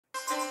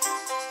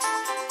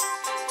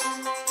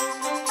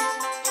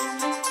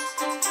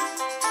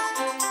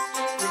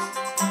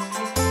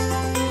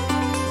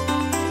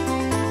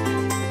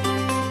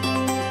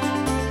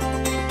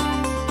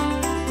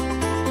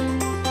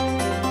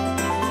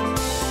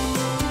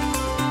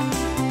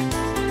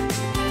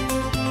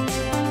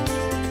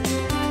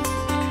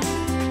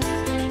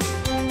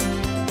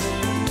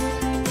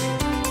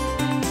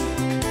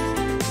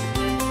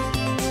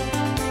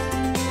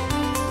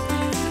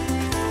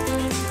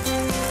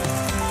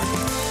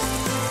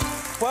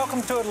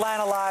Welcome to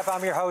Atlanta Live.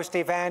 I'm your host,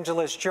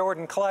 Evangelist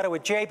Jordan Colletta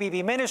with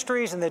JBB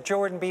Ministries and the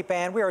Jordan B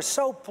Band. We are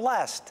so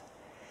blessed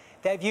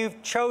that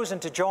you've chosen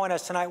to join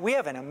us tonight. We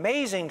have an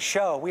amazing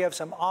show. We have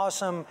some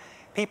awesome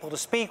people to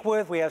speak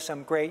with. We have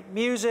some great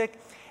music.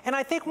 And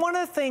I think one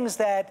of the things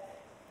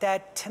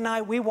that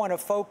tonight we want to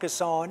focus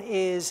on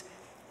is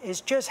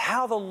just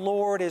how the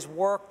Lord is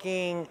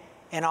working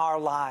in our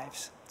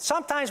lives.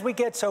 Sometimes we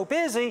get so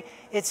busy,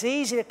 it's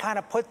easy to kind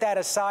of put that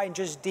aside and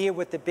just deal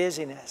with the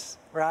busyness,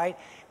 right?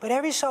 But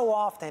every so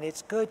often,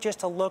 it's good just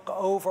to look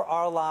over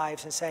our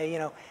lives and say, you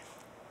know,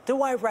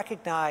 do I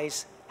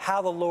recognize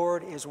how the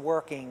Lord is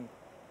working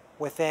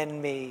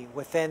within me,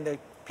 within the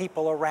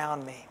people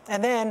around me?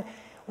 And then,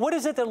 what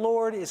is it the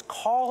Lord is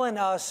calling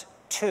us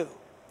to?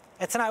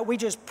 And tonight, we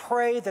just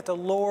pray that the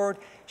Lord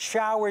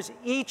showers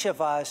each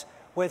of us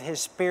with His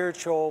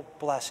spiritual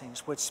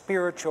blessings, with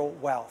spiritual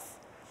wealth.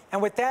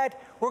 And with that,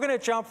 we're going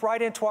to jump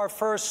right into our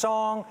first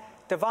song,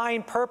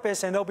 Divine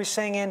Purpose, and they'll be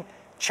singing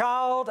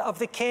Child of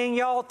the King.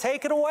 Y'all,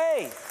 take it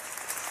away.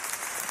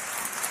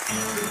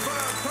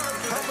 Divine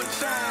purpose, I'm a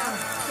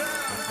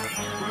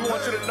child. We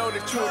want you to know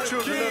that you're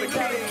children of the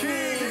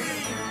King.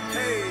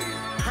 Hey,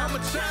 I'm a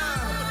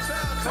child.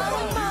 Come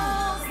on.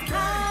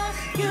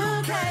 You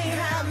can't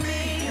have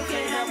me. You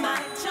can't have my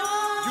joy.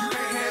 You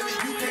can't have it.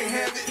 You can't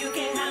have it. You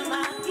can't have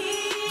my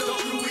peace.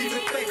 Don't you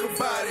even think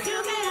about it.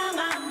 You can't have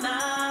my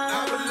love.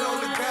 I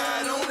belong to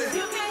God only.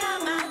 You can't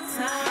have my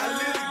time. I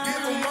live to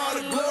give Him all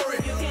the glory.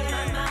 You can't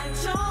have my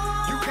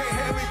joy. You can't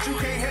have it. You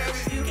can't have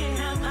it. You can't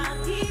have my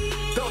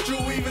peace. Don't you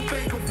even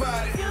think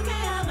about it. You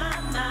can't have my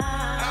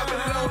love. I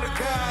belong to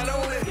God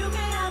only. You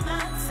can't have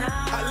my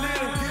time. I live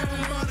to give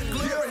Him all the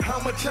glory.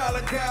 I'm a child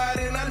of God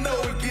and I know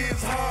it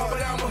gets hard,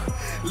 but I'ma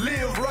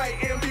live right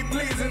and be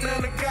pleasing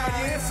unto God.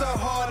 Yeah, it's a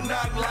hard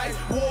knock life,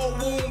 war,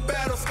 wound,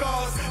 battle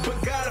scars, but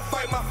gotta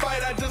fight my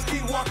fight. I just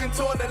keep walking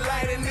toward the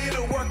light and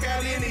it'll work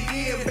out in the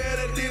end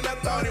better than I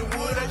thought it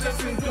would. I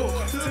just endure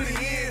to the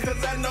end,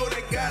 cause I know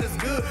that God is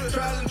good.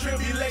 Trials and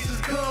tribulations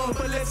come,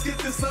 but let's get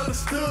this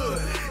understood.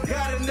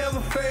 God will never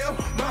fail,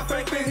 my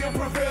faith in Him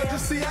prevail.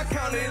 Just see, I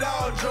count it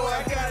all joy.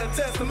 I got a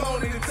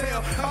testimony to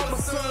tell. I'm a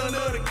son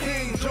of the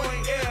King,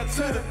 joint heir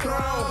to the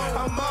throne.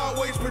 I'm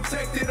always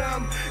protected,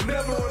 I'm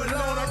never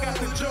alone. I got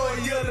the joy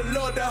of the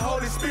Lord, the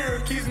Holy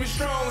Spirit keeps me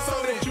strong, so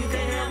that you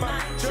can have my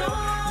joy.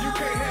 You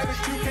can't have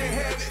it, you can't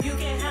have it. You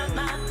can't have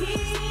my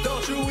peace.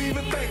 Don't you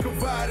even think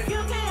about it. You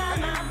can't have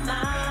my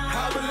love.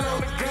 I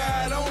belong to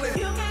God only.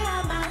 You can't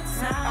have my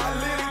time. I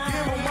live to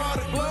give Him all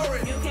the glory.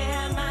 You can't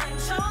have my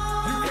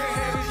joy. You can't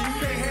have it, you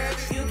can't have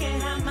it. You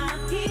can't have my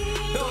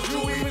peace. Don't you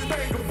even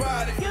think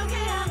about it. You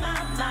can't have my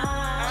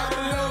love. I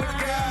belong to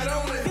God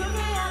only. You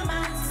can't have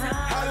my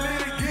time. I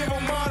live to give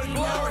Him all the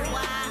glory.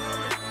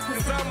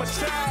 Cause I'm a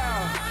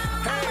child.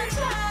 I'm a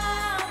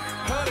child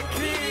Of the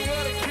King,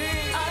 of the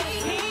King. of the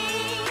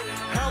King.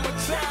 I'm a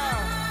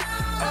child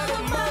of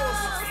the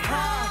Most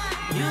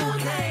High. You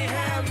can't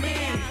have me.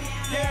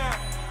 Yeah.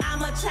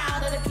 I'm a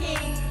child of the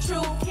King,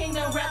 true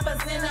kingdom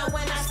representative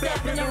when I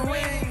step in the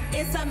ring.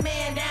 It's a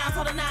man down,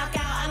 so to knock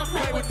out. I don't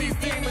play with these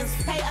demons.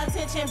 Pay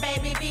attention,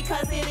 baby,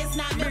 because it is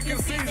not milking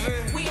season.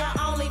 We are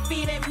only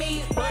feeding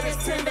meat, but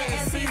it's tender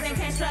and seasoned.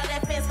 Can't straddle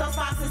that fence, those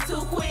foxes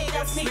too quick.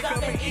 They'll sneak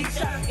up and eat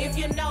ya. If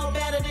you know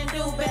better, then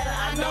do better.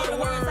 I know the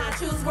words I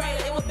choose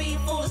greater. It would be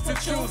foolish to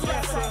choose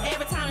lesser.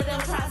 Every time that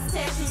them tries to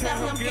test you,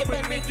 tell him get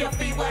beneath your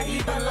feet where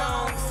he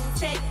belongs.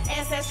 Check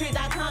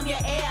Ancestry.com, your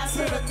heir to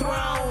the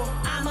throne.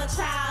 I'm a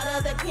child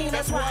of the King,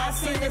 that's why I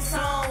sing this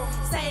song.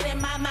 Say that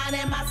my mind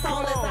and my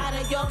soul is out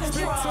of your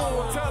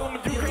control. Tell Him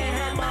you can't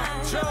have my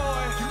joy.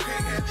 You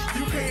can't have it,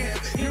 you can't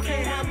have it. You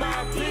can't have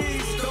my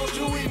peace. Don't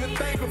you even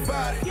think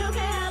about it. You can't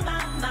have my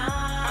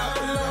I love.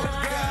 belong to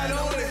God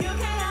only. You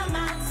can't have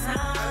my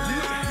I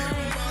live to give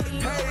Him all the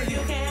glory. time.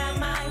 You can't have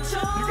my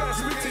joy. You gotta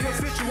speak to your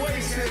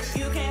situation.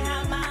 You can't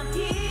have my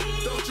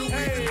peace. Don't you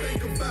even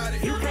think about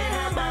it. You can't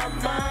have my I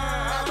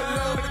mind.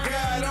 belong to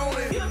God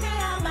only. You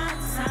can't have my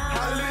time.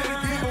 I live to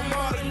give Him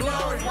all the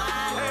glory.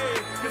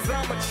 Hey, cause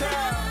I'm a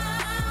child.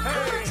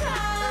 Hey,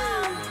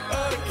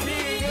 of the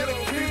King, of the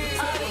King.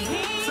 Of the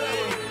King. Say,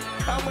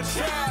 I'm a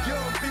child.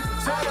 Young people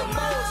tell the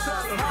Most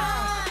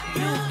High.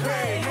 You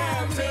can't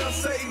have me. Tell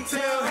Satan,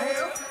 tell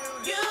hell.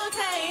 You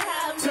can't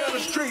have me. Tell the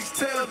streets,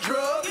 tell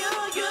drugs.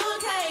 You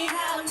can't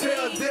have me.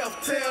 Tell death,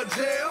 tell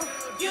jail.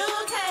 You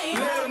can't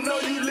Let have them know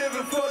me. you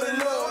living for the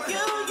Lord.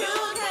 You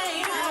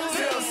can't have me.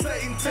 Tell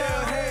Satan,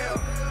 tell hell.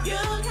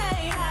 You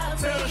can't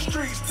have me. Tell the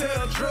streets,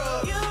 tell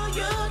drugs. You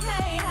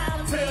can't have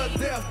me. Tell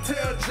death,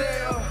 tell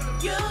jail.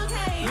 You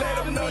can't Let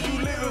have them know me.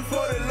 you living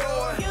for the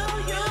Lord. You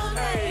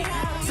Hey, can't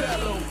have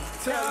tell me. them,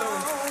 tell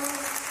them.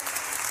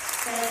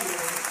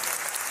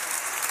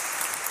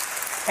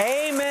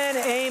 Amen,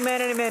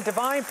 amen, and amen.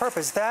 Divine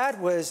Purpose. That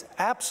was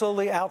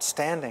absolutely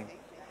outstanding.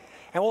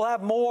 And we'll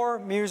have more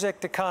music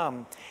to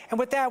come. And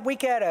with that, we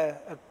get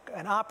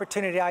an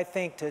opportunity, I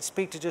think, to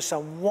speak to just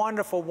some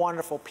wonderful,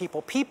 wonderful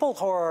people. People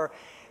who are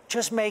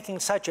just making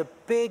such a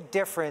big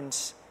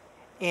difference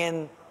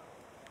in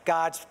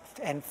God's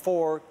and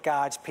for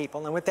God's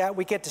people. And with that,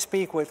 we get to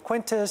speak with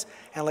Quintus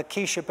and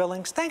Lakisha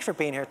Billings. Thanks for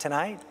being here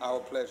tonight. Our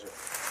pleasure.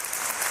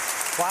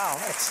 Wow,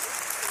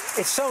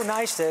 it's so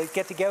nice to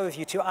get together with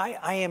you two.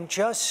 I am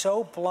just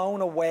so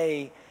blown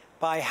away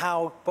by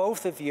how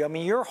both of you, I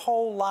mean, your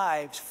whole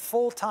lives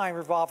full-time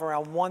revolve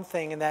around one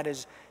thing, and that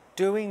is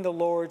doing the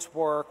Lord's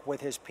work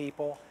with his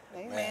people.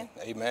 Amen.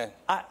 Amen.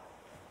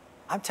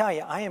 I'm telling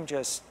you, I am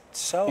just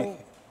so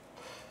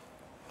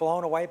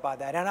blown away by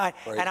that. And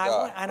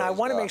I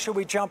want to make sure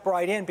we jump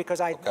right in, because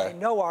I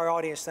know our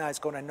audience tonight is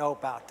going to know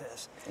about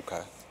this.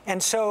 Okay.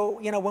 And so,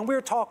 you know, when we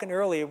were talking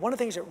earlier, one of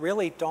the things that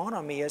really dawned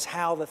on me is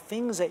how the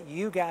things that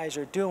you guys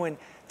are doing,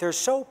 they're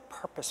so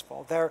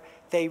purposeful.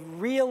 They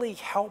really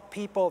help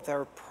people.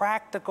 They're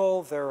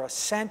practical. They're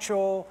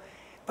essential.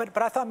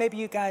 But I thought maybe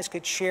you guys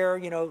could share,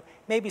 you know,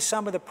 maybe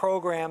some of the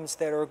programs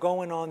that are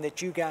going on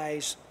that you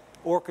guys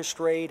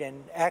orchestrate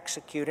and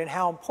execute, and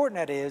how important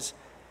that is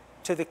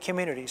to the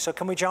community. So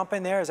can we jump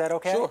in there? Is that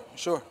okay? Sure,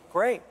 sure.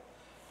 Great.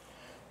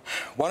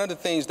 One of the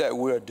things that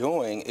we're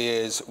doing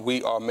is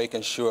we are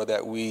making sure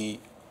that we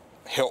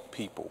help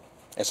people.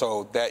 And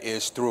so that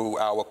is through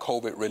our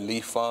COVID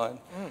Relief Fund.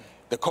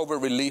 The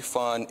COVID Relief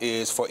Fund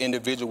is for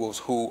individuals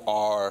who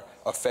are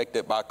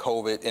affected by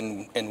COVID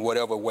in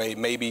whatever way.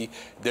 Maybe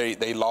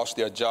they lost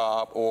their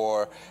job,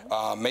 or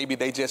maybe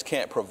they just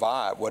can't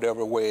provide,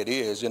 whatever way it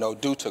is, you know,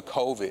 due to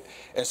COVID.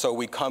 And so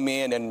we come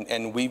in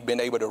and we've been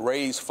able to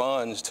raise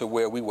funds to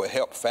where we will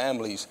help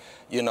families,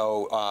 you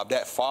know,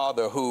 that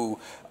father who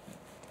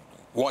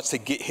wants to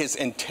get his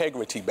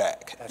integrity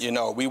back. You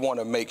know, we want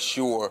to make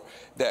sure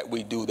that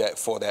we do that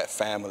for that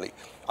family.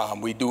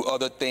 We do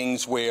other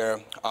things where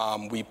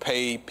we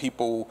pay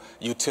people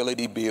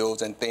utility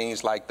bills and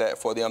things like that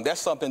for them.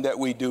 That's something that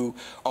we do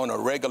on a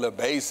regular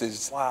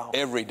basis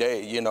every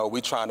day. You know,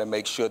 we're trying to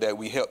make sure that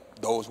we help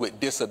those with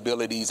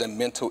disabilities and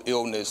mental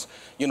illness,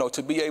 you know,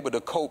 to be able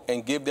to cope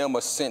and give them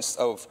a sense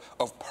of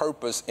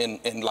purpose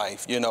in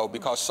life, you know,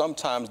 because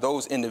sometimes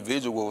those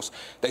individuals,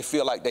 they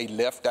feel like they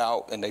left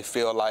out and they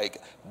feel like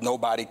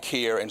nobody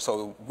care. And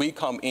so we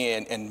come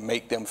in and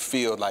make them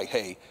feel like,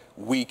 hey,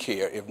 we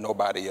care if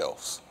nobody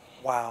else.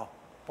 Wow,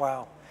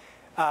 wow.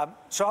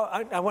 So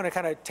I want to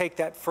kind of take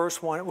that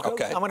first one.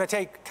 Okay. I'm going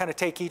to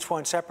take each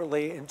one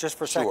separately and just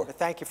for a second, but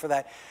thank you for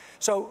that.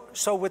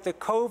 So with the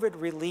COVID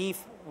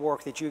relief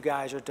work that you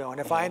guys are doing,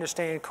 if I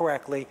understand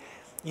correctly,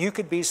 you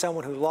could be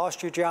someone who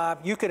lost your job.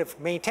 You could have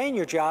maintained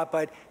your job,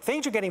 but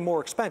things are getting more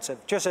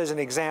expensive, just as an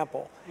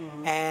example.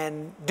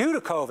 And due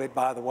to COVID,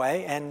 by the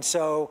way, and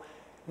so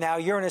now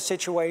you're in a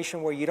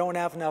situation where you don't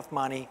have enough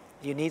money.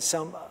 You need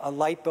a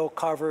light bill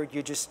covered.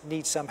 You just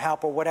need some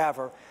help or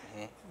whatever.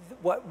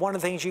 One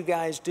of the things you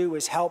guys do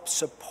is help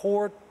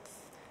support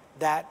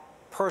that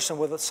person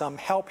with some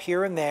help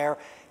here and there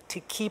to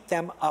keep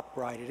them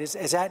uprighted.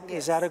 Is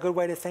that a good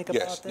way to think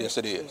about this? Yes,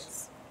 it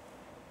is.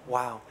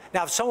 Wow.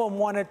 Now, if someone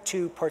wanted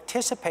to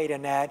participate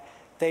in that,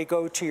 they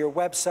go to your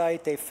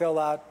website, they fill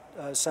out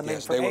some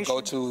information. They would go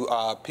to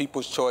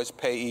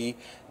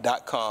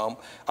peopleschoicepayee.com.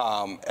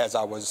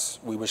 As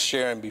we were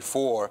sharing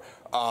before,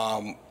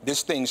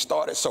 this thing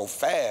started so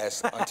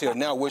fast until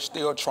now. We're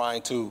still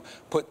trying to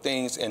put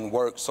things in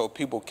work so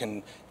people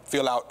can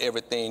fill out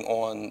everything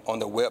on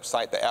the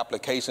website, the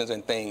applications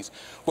and things.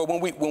 But when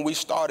we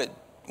started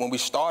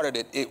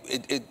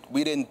it,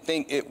 we didn't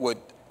think it would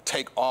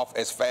take off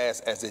as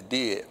fast as it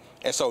did.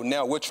 And so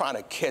now we're trying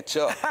to catch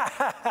up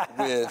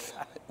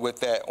with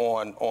that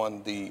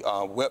on the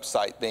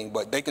website thing.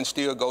 But they can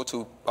still go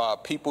to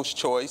People's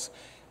Choice,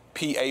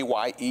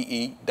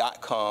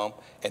 PAYEE.com,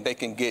 and they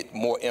can get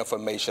more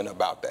information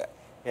about that.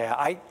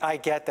 Yeah, I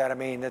get that. I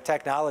mean, the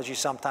technology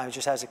sometimes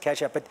just has to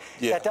catch up, but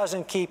that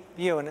doesn't keep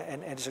you,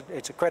 and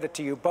it's a credit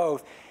to you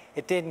both,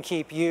 it didn't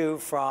keep you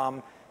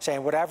from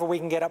saying whatever we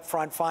can get up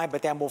front, fine,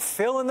 but then we'll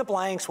fill in the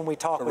blanks when we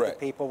talk with the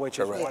people, which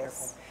is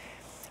wonderful.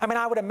 I mean,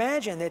 I would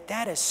imagine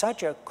that is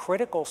such a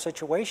critical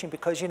situation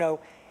because, you know,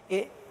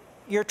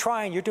 you're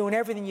doing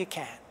everything you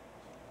can.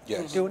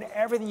 Yes. You're doing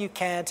everything you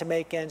can to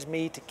make ends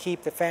meet, to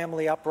keep the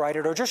family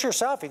uprighted, or just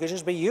yourself. It could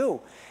just be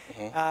you.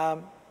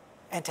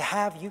 And to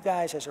have you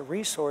guys as a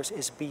resource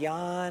is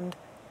beyond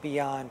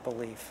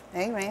belief.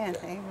 Amen.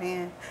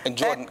 Amen. And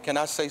Jordan, can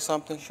I say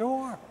something?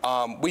 Sure.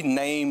 We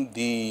named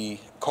the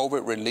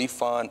COVID Relief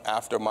Fund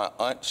after my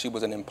aunt. She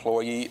was an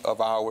employee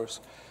of ours,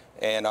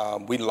 and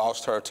we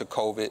lost her to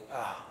COVID.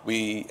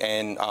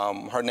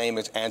 Her name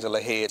is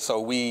Angela Head. So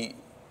we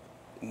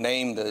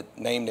named the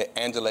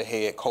Angela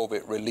Head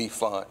COVID Relief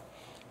Fund.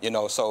 You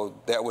know, so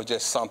that was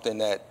just something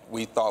that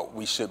we thought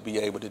we should be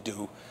able to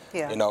do,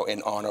 you know,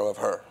 in honor of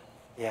her.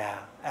 Yeah,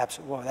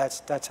 absolutely. Well,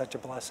 that's such a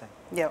blessing.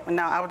 Yeah,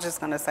 no, I was just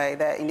going to say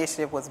that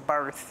initiative was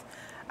birthed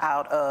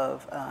out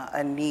of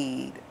a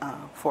need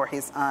for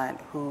his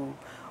aunt who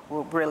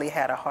really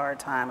had a hard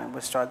time and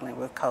was struggling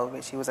with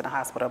COVID. She was in the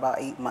hospital about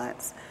 8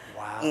 months.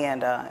 Wow.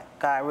 And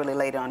God really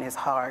laid it on his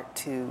heart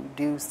to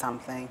do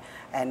something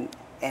and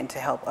to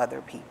help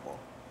other people.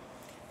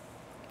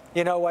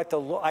 You know what?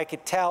 I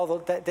could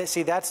tell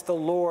see, that's the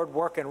Lord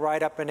working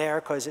right up in there,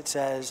 because it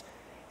says,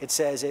 it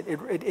says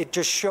it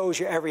just shows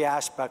you every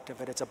aspect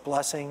of it. It's a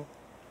blessing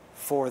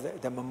for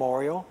the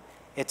memorial.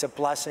 It's a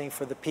blessing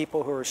for the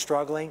people who are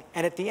struggling.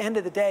 And at the end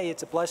of the day,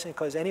 it's a blessing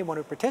because anyone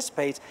who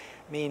participates,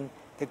 I mean,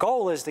 the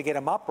goal is to get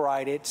them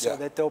uprighted so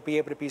that they'll be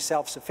able to be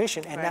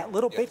self-sufficient. And that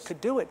little bit could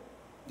do it.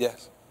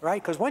 Yes.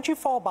 Right? Because once you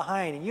fall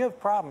behind and you have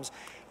problems,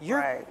 you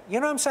know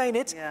what I'm saying?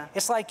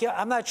 It's like,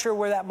 I'm not sure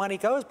where that money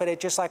goes, but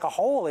it's just like a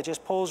hole. It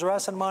just pulls the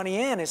rest of the money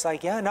in. It's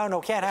like,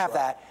 no, can't have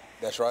that.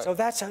 That's right. So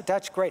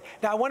that's great.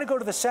 Now, I want to go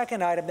to the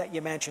second item that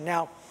you mentioned.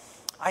 Now,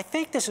 I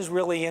think this is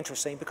really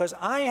interesting because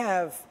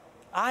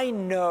I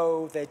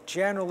know that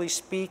generally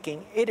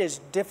speaking, it is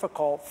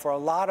difficult for a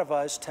lot of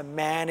us to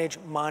manage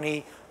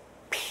money,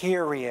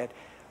 period,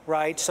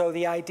 right? So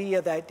the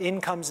idea that in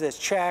comes this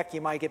check,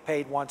 you might get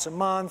paid once a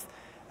month,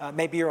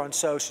 maybe you're on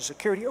Social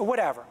Security or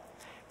whatever.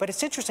 But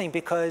it's interesting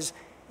because,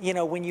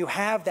 when you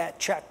have that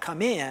check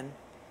come in,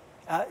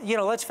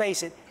 let's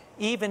face it,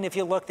 even if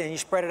you looked and you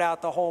spread it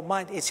out the whole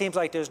month, it seems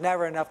like there's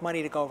never enough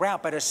money to go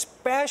around. But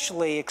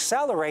especially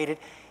accelerated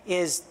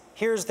is,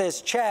 here's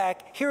this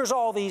check, here's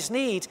all these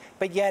needs,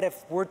 but yet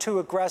if we're too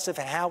aggressive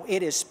in how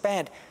it is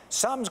spent,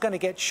 something's going to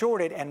get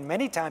shorted, and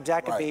many times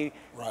that could be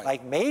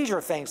like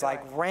major things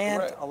like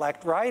rent,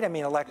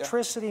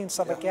 electricity and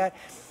stuff like that.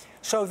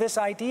 So this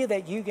idea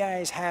that you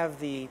guys have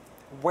the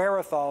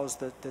wherewithals,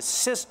 the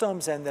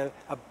systems and the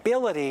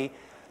ability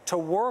to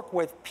work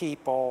with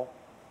people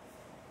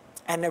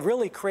and to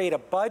really create a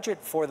budget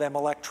for them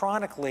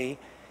electronically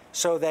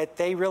so that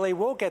they really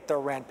will get their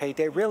rent paid,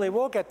 they really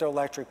will get their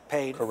electric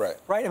paid.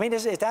 Correct. Right? I mean,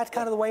 is that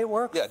kind of the way it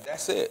works? Yeah,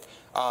 that's it.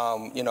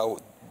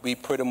 We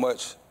pretty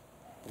much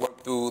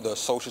work through the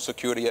Social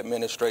Security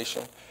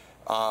Administration.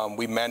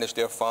 We manage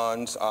their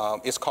funds.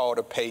 It's called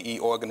a payee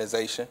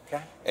organization.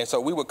 Okay. And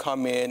so we would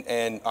come in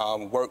and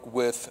work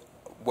with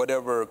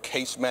whatever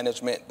case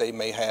management they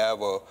may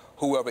have or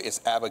whoever is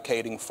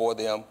advocating for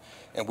them.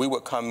 And we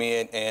would come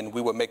in and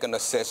we would make an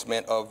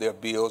assessment of their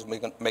bills,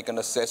 make an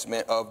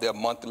assessment of their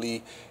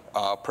monthly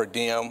per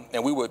diem,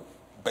 and we would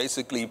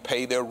basically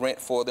pay their rent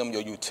for them,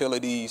 your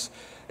utilities,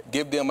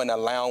 give them an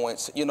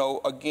allowance,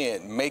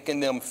 again,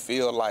 making them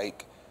feel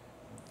like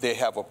they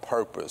have a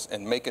purpose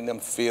and making them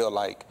feel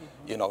like,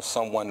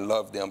 someone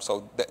loved them.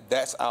 So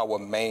that's our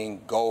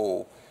main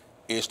goal,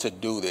 is to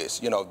do this.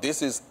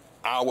 This is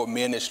our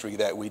ministry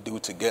that we do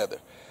together.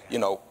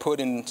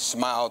 Putting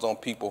smiles on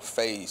people's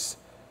face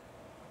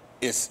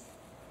is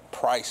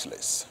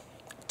priceless.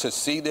 To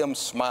see them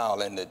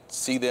smile and to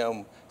see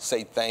them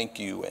say thank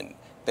you and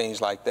things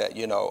like that,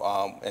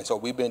 and so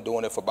we've been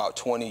doing it for about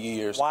 20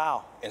 years.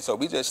 Wow. And so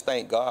we just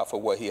thank God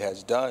for what he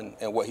has done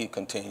and what he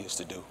continues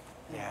to do.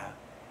 Yeah,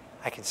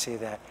 I can see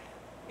that.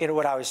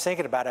 What I was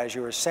thinking about as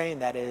you were saying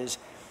that is,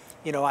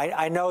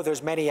 I know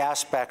there's many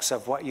aspects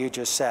of what you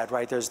just said,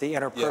 right? There's the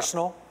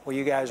interpersonal, where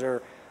you guys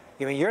are,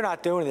 you're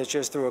not doing this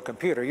just through a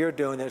computer. You're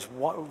doing this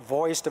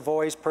voice to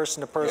voice, person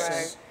to person.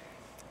 Yes.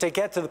 To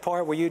get to the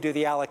point where you do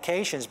the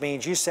allocations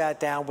means you sat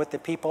down with the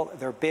people,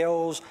 their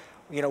bills,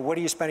 what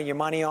are you spending your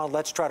money on?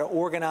 Let's try to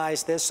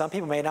organize this. Some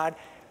people may not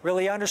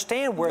really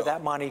understand where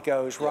that money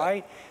goes,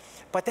 right?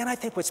 But then I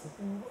think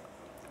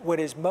what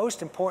is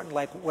most important,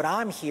 like what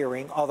I'm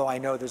hearing, although I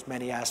know there's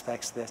many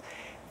aspects to this,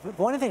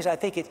 one of the things I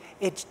think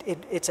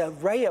it's a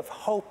ray of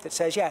hope that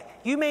says,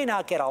 you may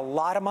not get a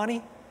lot of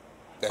money,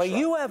 but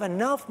you have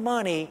enough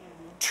money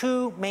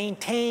to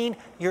maintain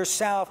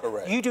yourself.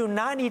 Correct. You do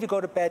not need to go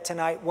to bed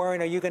tonight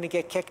worrying, are you going to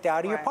get kicked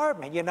out of your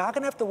apartment? You're not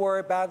going to have to worry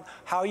about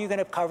how you're going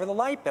to cover the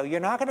light bill. You're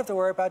not going to have to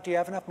worry about, do you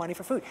have enough money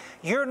for food?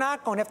 You're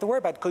not going to have to worry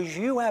about it because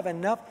you have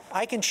enough.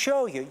 I can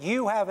show you.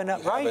 You have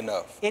enough, right? You have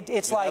enough.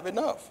 It's you like, have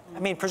enough. I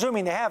mean,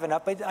 presuming they have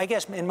enough, but I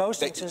guess in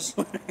most instances,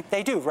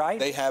 they do, right?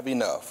 They have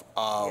enough.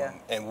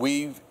 And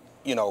we've,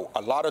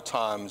 a lot of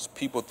times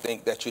people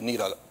think that you need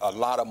a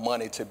lot of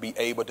money to be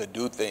able to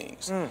do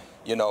things,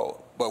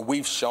 but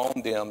we've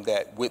shown them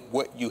that with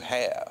what you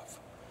have,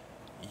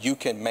 you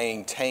can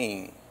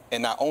maintain,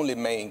 and not only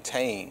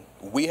maintain,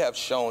 we have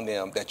shown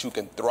them that you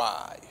can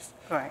thrive.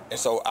 Right. And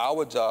so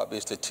our job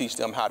is to teach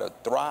them how to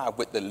thrive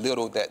with the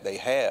little that they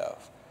have,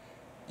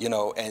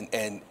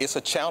 and it's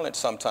a challenge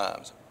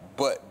sometimes,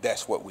 but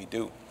that's what we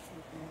do.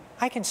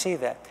 I can see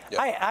that.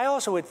 Yep. I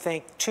also would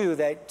think, too,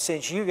 that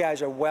since you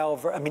guys are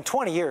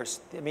 20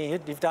 years,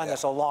 you've done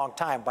this a long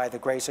time by the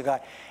grace of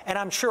God. And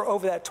I'm sure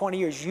over that 20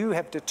 years, you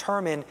have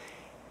determined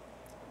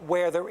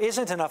where there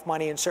isn't enough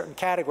money in certain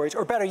categories,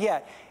 or better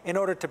yet, in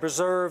order to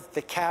preserve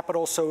the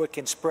capital so it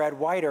can spread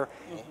wider,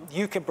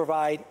 you can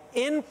provide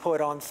input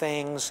on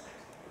things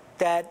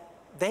that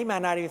they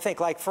might not even think.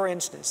 Like, for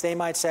instance, they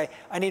might say,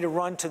 I need to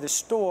run to the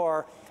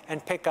store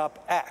and pick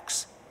up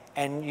X.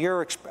 And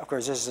of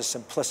course, this is a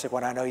simplistic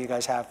one. I know you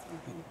guys have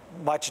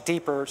much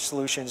deeper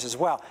solutions as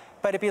well.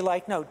 But it'd be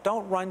like, no,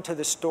 don't run to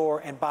the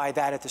store and buy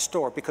that at the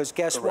store, because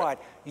guess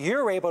what?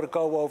 You're able to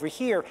go over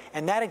here,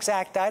 and that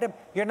exact item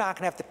you're not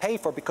going to have to pay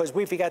for, because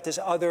we've got this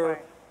other,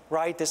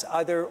 this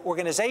other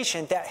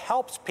organization that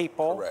helps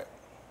people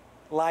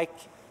like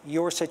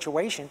your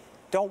situation.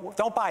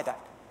 Don't buy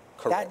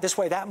that. This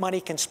way, that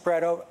money can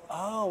spread over.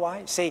 Oh,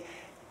 I see.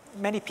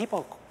 Many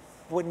people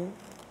wouldn't,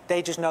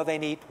 they just know they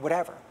need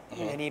whatever.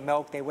 They need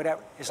milk, they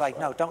whatever. It's like,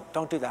 no,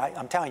 don't do that.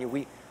 I'm telling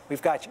you,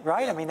 we've got you,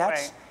 right? Yeah. I mean,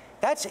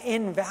 that's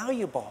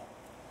invaluable.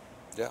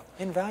 Yeah.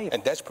 Invaluable.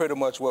 And that's pretty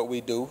much what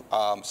we do.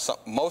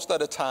 Most of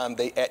the time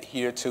they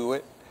adhere to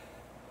it,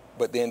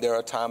 but then there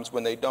are times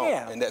when they don't,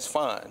 and that's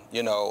fine.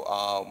 You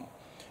know,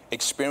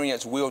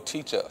 experience will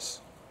teach us.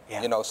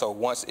 You know, so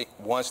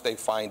once they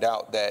find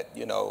out that,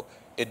 you know,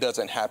 it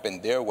doesn't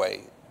happen their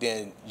way,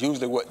 then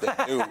usually what they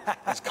do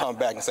is come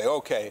back and say,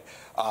 okay,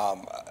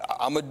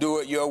 I'm gonna do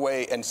it your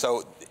way, and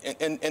so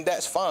and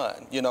that's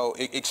fine. You know,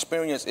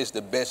 experience is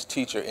the best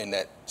teacher in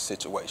that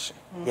situation.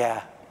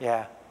 Yeah,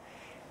 yeah,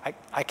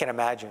 I can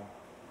imagine.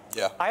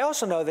 Yeah. I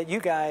also know that you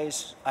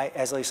guys,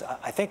 at least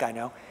I think I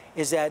know,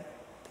 is that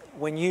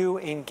when you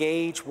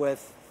engage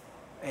with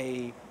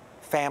a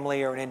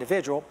family or an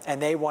individual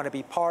and they want to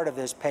be part of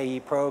this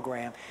payee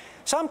program,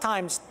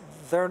 sometimes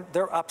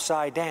they're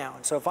upside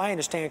down. So if I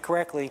understand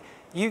correctly,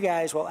 you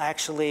guys will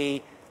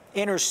actually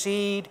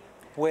intercede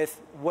with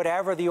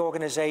whatever the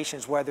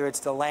organizations, whether it's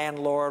the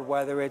landlord,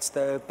 whether it's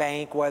the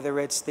bank, whether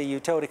it's the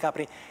utility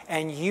company,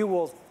 and you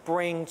will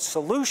bring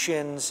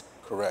solutions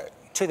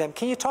to them.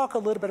 Can you talk a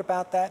little bit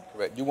about that?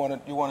 Correct. You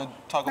want to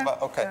talk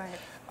about? Okay.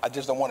 I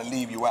just don't want to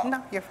leave you out.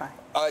 No, you're fine.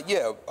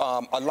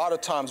 A lot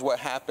of times what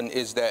happens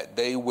is that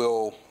they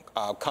will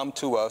come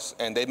to us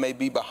and they may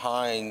be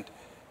behind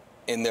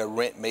in their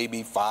rent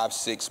maybe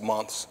 5-6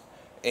 months,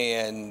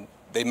 and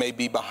they may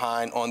be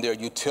behind on their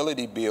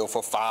utility bill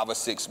for 5 or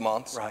 6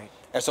 months. Right.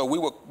 And so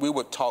we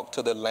would talk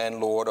to the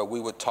landlord, or we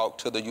would talk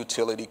to the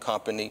utility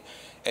company,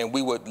 and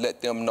we would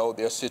let them know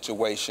their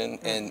situation.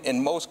 And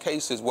in most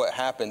cases, what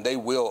happened, they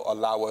will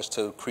allow us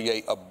to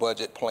create a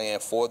budget plan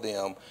for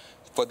them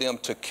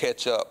to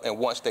catch up. And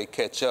once they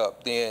catch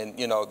up, then,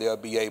 you know, they'll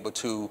be able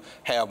to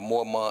have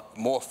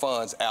more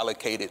funds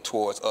allocated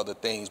towards other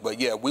things. But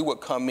yeah, we would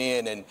come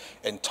in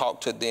and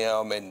talk to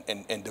them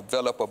and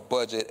develop a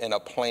budget and a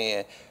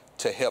plan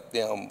to help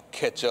them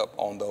catch up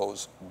on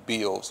those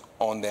bills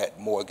on that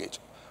mortgage.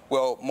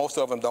 Well, most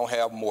of them don't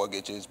have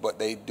mortgages, but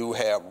they do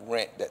have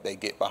rent that they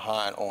get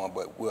behind on,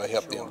 but we'll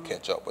help them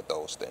catch up with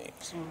those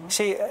things.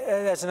 See,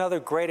 that's another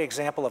great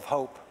example of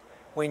hope.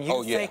 When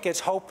you think it's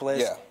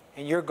hopeless,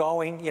 and you're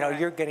going, you know,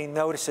 you're getting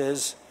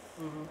notices,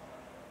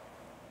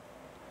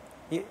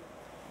 you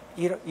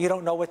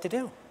don't know what to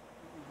do.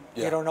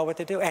 You don't know what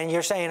to do. And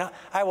you're saying,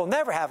 I will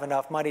never have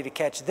enough money to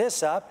catch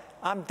this up.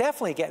 I'm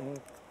definitely getting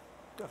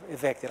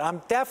evicted.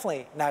 I'm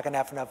definitely not going to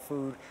have enough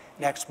food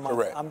next month.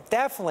 Correct. I'm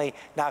definitely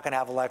not going to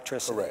have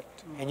electricity.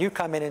 Correct. And you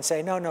come in and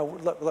say, no,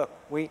 look,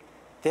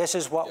 this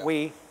is what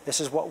we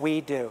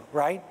do,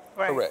 right?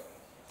 Correct.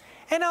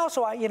 And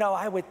also, you know,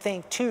 I would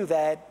think too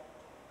that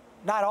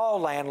not all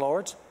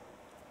landlords,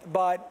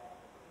 but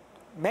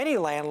many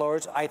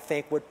landlords, I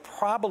think, would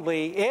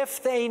probably,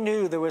 if they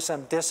knew there was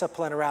some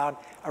discipline around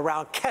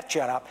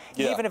catching up,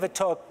 even if it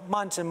took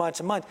months and months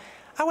and months,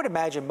 I would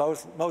imagine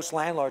most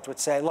landlords would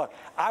say, look,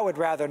 I would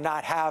rather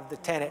not have the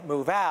tenant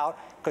move out,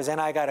 because then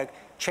I got to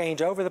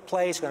change over the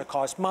place, it's going to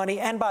cost money.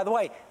 And by the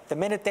way, the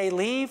minute they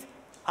leave,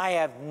 I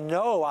have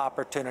no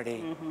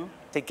opportunity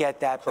to get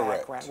that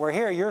back rent. Where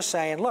here you're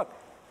saying, look,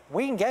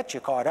 we can get you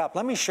caught up.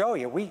 Let me show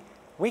you. We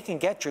can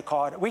get you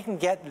caught. We can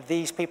get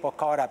these people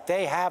caught up.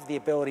 They have the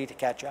ability to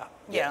catch up.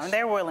 Yeah, and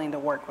they're willing to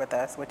work with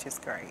us, which is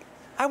great.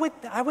 I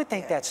would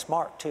think that's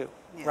smart too,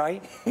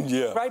 right?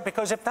 Yeah. Right,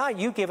 because if not,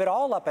 you give it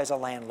all up as a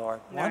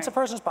landlord. Once a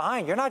person's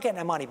behind, you're not getting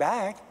the money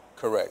back.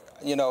 Correct.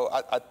 You know,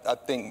 I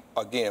think,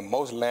 again,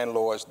 most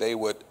landlords, they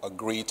would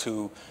agree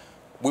to,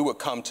 we would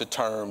come to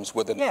terms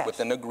with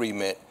an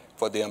agreement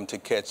for them to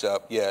catch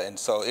up. Yeah, and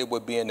so it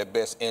would be in the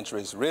best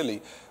interest,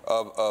 really,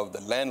 of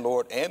the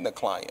landlord and the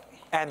client.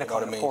 And the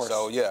client, of course.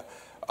 So, yeah.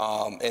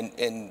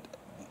 And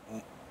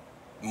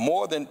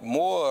more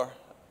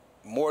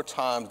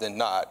times than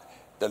not,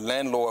 the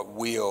landlord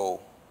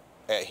will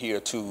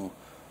adhere to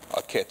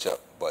a catch-up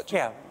budget.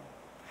 Yeah.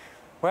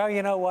 Well,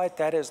 you know what?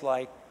 That is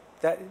like,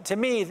 that to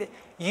me,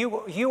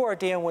 you are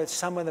dealing with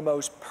some of the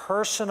most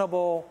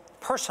personal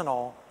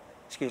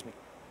things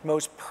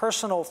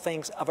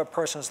of a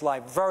person's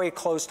life, very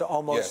close to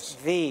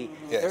almost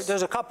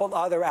there's a couple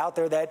other out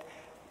there that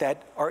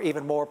are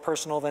even more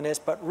personal than this,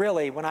 but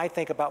really, when I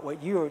think about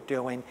what you're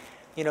doing,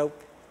 you know,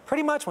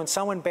 pretty much when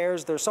someone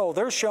bears their soul,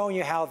 they're showing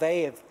you how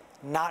they have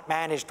not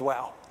managed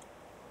well.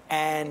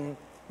 And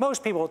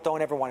most people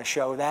don't ever want to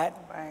show that.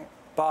 Right.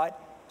 But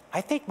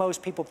I think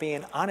most people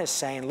being honest,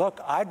 saying, look,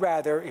 I'd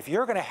rather, if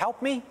you're going to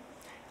help me,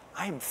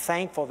 I'm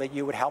thankful that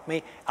you would help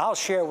me. I'll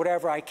share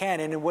whatever I can,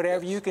 and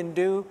whatever you can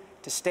do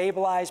to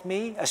stabilize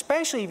me,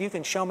 especially if you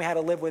can show me how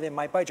to live within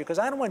my budget, because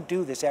I don't want to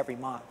do this every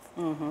month.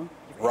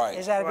 Right.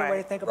 Is that a good way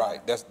to think about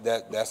it?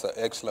 Right. That's an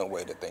excellent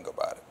way to think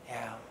about it.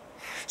 Yeah.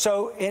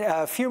 So in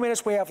a few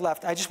minutes we have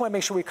left, I just want to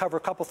make sure we cover a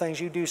couple things.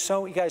 You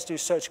guys do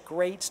such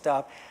great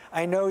stuff.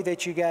 I know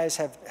that you guys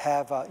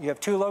have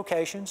 2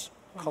 locations,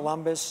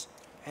 Columbus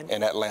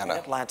and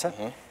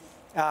Atlanta.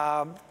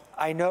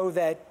 I know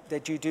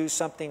that you do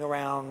something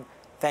around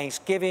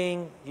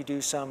Thanksgiving. You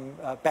do some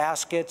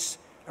baskets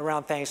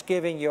around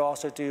Thanksgiving. You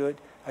also do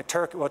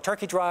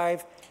turkey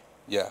drive,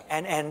 Yeah.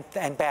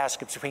 and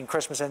baskets between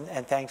Christmas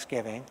and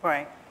Thanksgiving.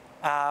 Right.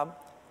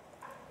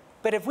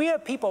 But if we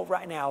have people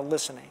right now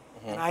listening,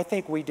 and I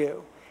think we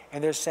do,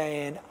 and they're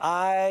saying,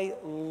 I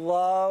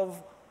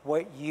love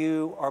what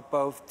you are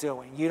both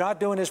doing. You're not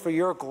doing this for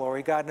your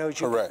glory. God knows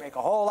you can make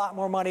a whole lot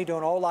more money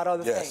doing a whole lot of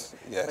other things.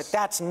 Yes. But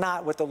that's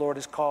not what the Lord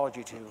has called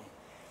you to.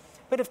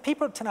 But if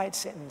people tonight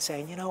sitting and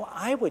saying, you know,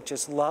 I would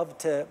just love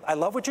to, I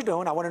love what you're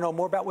doing. I want to know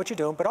more about what you're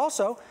doing. But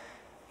also,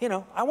 you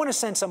know, I want to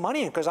send some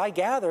money in because I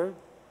gather,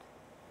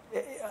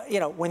 you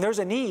know, when there's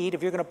a need,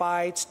 if you're going to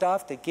buy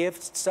stuff, to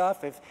give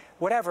stuff, if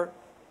whatever,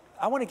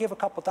 I want to give a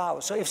couple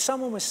dollars. So if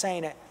someone was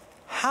saying it,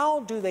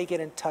 how do they get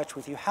in touch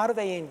with you? How do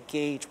they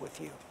engage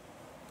with you?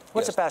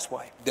 What's the best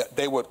way?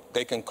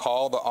 They can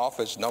call the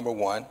office, number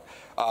one.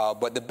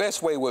 But the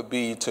best way would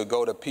be to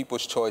go to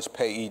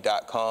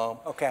peopleschoicepayee.com.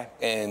 Okay.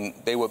 And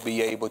they would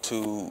be able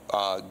to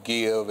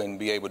give and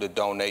be able to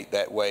donate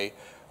that way.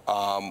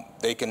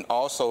 They can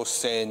also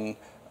send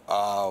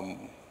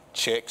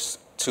checks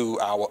to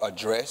our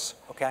address.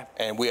 Okay.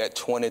 And we're at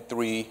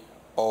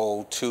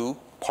 2302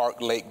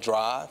 Park Lake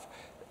Drive,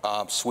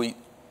 Suite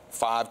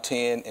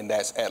 510, and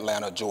that's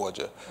Atlanta,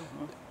 Georgia.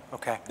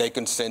 Okay. They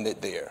can send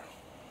it there.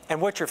 And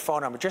what's your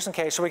phone number, just in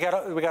case? So we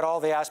got all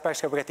the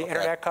aspects covered. We got the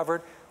internet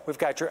covered. We've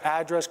got your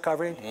address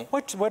covered.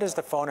 What is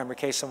the phone number in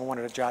case someone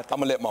wanted to jot that? I'm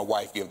gonna let my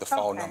wife give the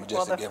phone number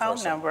just to give her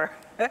some. Well,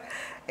 the phone number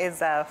is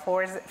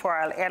for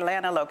our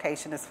Atlanta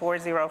location is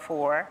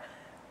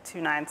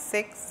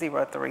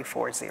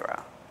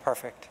 404-296-0340.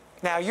 Perfect.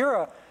 Now you're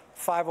a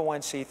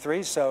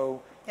 501c3,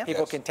 so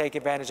people can take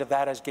advantage of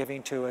that as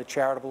giving to a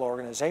charitable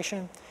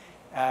organization.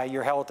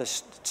 You're held to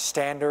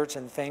standards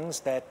and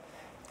things that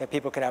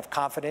people can have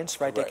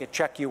confidence, right? They could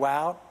check you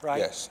out, right?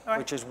 Yes.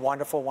 Which is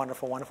wonderful,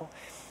 wonderful, wonderful.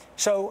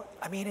 So,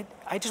 I mean,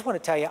 I just want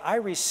to tell you, I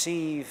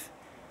receive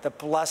the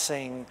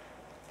blessings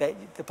that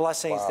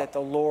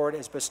the Lord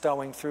is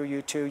bestowing through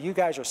you too. You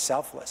guys are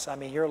selfless. I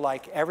mean, you're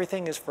like,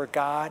 everything is for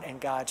God and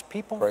God's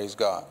people. Praise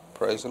God.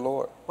 Praise the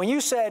Lord. When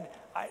you said,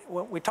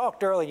 when we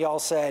talked earlier, y'all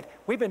said,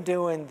 we've been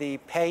doing the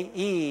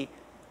payee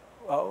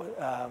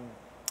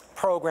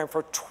program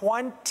for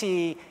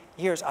 20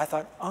 years. I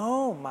thought,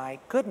 oh my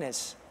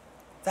goodness,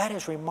 that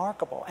is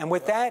remarkable. And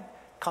with that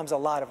comes a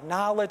lot of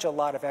knowledge, a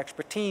lot of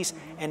expertise,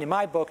 and in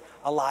my book,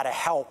 a lot of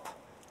help.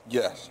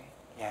 Yes.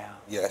 Yeah.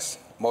 Yes,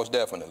 most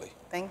definitely.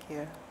 Thank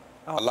you.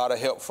 A lot of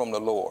help from the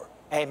Lord.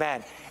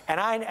 Amen. And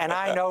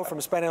I know from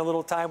spending a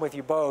little time with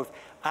you both,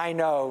 I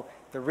know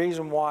the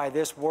reason why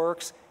this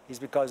works is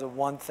because of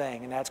one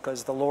thing, and that's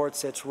because the Lord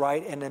sits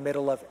right in the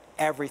middle of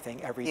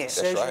everything, every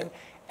decision,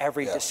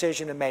 every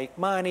decision to make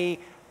money,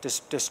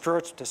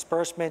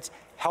 disbursements,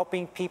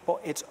 helping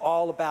people. It's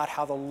all about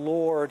how the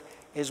Lord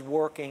is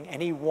working,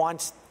 and He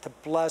wants to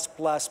bless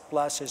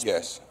His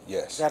people.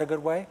 Yes. Is that a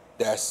good way?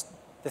 That's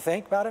to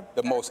think about it?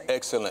 The most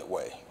excellent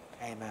way.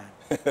 Amen.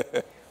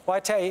 Well, I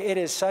tell you, it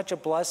is such a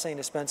blessing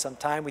to spend some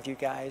time with you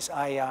guys.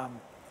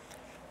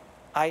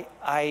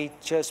 I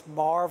just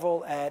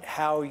marvel at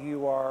how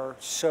you are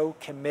so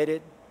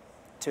committed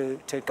to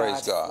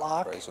God's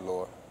flock. Praise the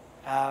Lord.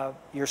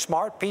 You're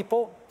smart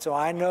people, so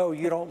I know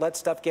you don't let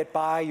stuff get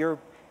by. You're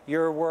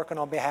working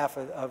on behalf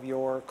of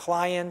your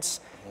clients.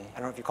 I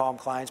don't know if you call them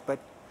clients, but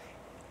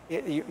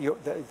the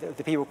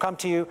people who come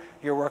to you,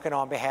 you're working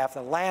on behalf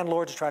of the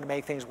landlords, trying to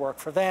make things work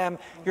for them.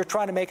 You're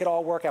trying to make it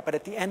all work out, but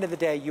at the end of the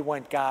day, you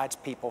want God's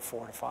people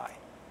fortified.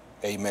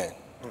 Amen.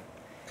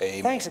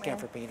 Amen. Thanks again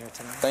for being here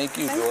tonight. Thank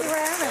you, Jordan.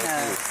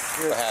 Thank you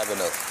for having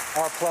us.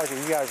 Our pleasure.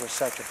 You guys are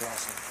such a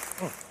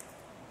blessing.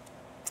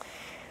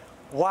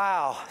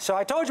 Wow. So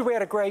I told you we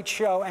had a great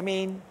show. I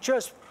mean,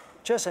 just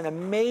an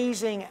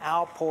amazing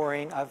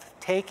outpouring of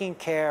taking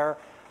care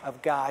of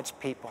God's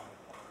people.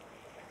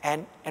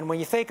 And when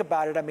you think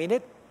about it, I mean,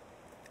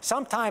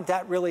 sometimes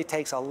that really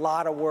takes a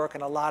lot of work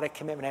and a lot of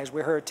commitment. As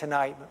we heard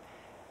tonight,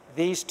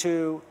 these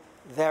two,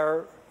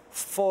 they're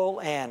full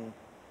in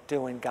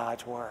doing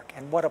God's work.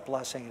 And what a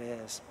blessing it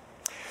is.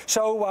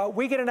 So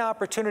we get an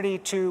opportunity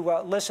to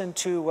listen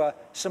to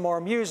some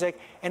more music.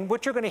 And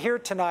what you're going to hear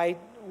tonight,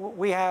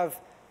 we have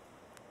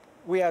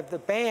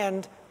the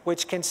band,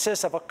 which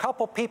consists of a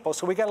couple people.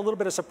 So we got a little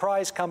bit of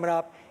surprise coming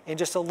up in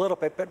just a little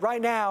bit. But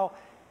right now,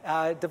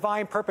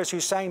 Divine Purpose, who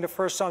sang the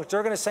first song,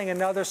 they're going to sing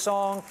another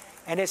song,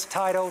 and it's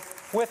titled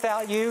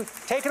Without You.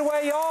 Take it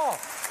away, y'all.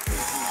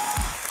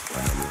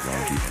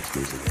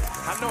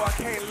 I know I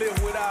can't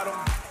live without him.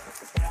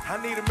 I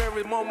need him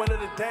every moment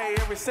of the day,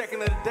 every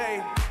second of the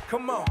day.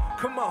 Come on,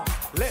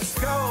 let's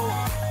go.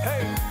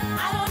 Hey.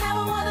 I don't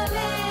ever want to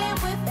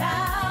live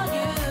without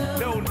you.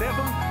 No,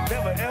 never,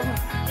 ever.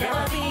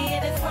 Never be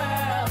in this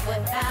world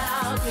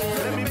without you.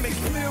 Let me make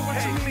clear what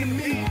you mean to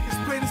me. It's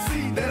plain to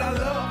see that I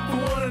love for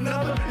one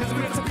another. It's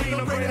meant to be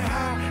no greater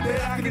high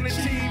that I can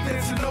achieve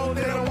than to know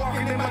that I'm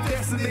walking in my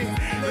destiny.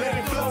 Let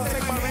it flow,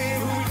 take my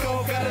hand, here we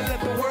go. Gotta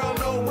let the world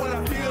know what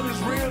I feel is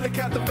real and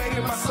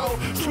captivating my soul.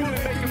 Truly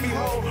making me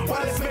whole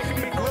while it's making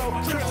me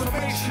grow.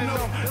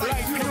 Transformational,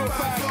 like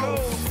purified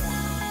gold.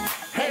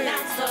 And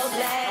I'm so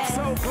glad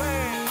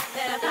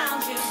that I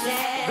found you,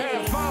 that I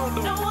found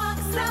you. No one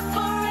can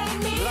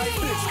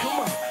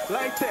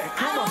like that.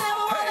 Come on. I don't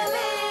ever wanna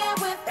live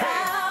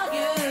without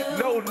you.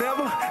 No,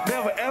 never,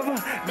 never, ever,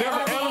 never,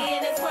 Never ever. be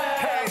in this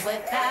world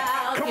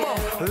without Come you. on,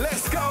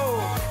 let's go.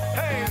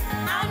 Hey,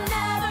 I'm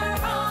never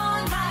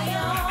on my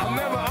own. I'm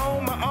never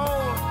on my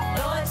own.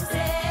 Lord, you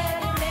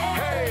said you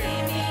never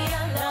leave me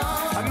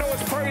alone. I know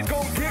His praise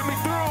gonna get me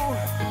through. I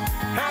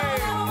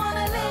Hey, don't ever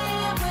wanna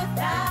live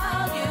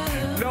without you.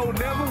 no,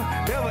 never,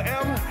 never,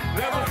 ever, Never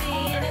never.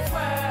 be in this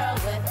world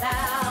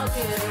without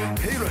you.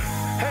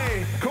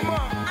 Hey, come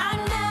on. I'm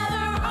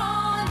never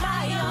on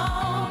my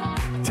own.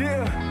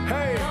 Yeah,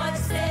 hey. Lord,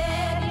 you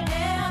said you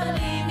never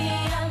leave me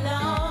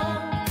alone.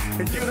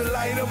 And you the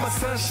light of my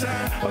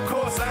sunshine. Of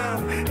course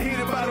I'm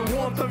heated by the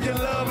warmth of your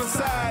love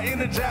inside.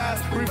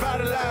 Energized,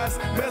 revitalized,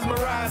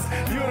 mesmerized.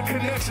 You're the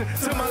connection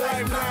to my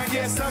lifeline.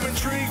 Yes, I'm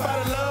intrigued by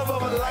the love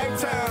of a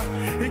lifetime.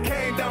 It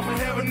came down from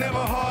heaven,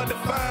 never hard to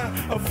find.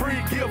 A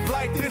free gift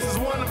like this is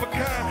one of a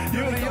kind.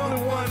 You're the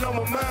only one on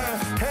my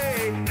mind.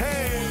 Hey,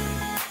 hey,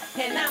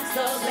 And I'm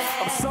so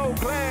glad, I'm so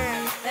glad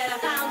that I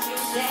found you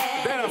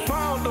there. that I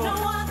found No them.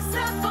 one can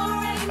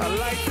separate me. I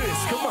like this,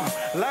 come on,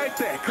 like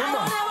that, I come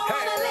don't on. ever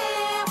wanna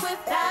live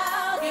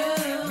without you.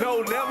 No,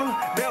 never,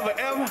 never,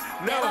 ever,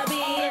 Never never.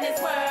 be in this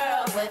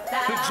world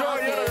without The joy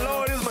you. of the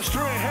Lord is my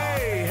strength.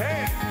 Hey,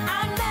 hey,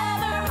 I'm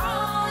never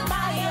on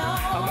my own.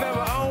 I'm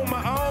never on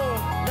my own.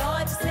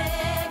 Lord, you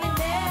said you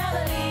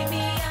never leave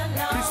me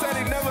alone. He said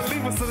He'd never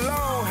leave us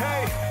alone.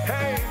 Hey,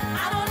 hey,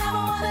 I don't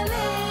ever wanna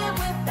live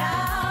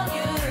without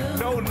you.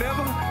 no,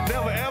 never,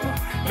 never, ever,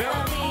 Never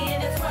never. be in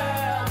this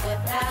world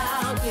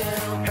without you.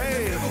 Hey,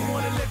 never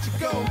wanna let you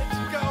go, let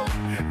you go.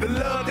 The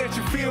love that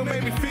you feel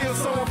made me feel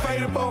so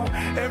unfadable.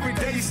 Every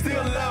day you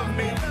still love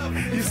me.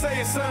 You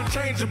say it's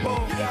unchangeable.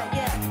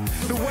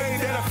 The way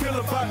that I feel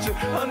about you,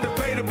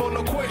 undebatable,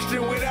 no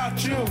question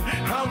without you.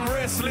 I'm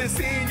restless,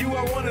 in you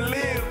I wanna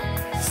live.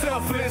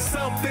 Selfless,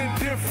 something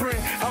different.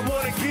 I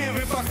wanna give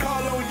if I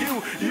call on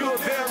you. You're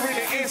there in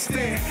an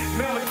instant,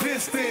 never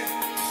distant.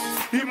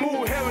 You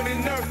move heaven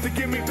and earth to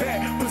give me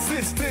back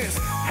persistence.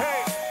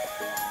 Hey,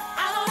 I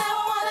don't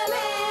ever wanna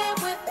live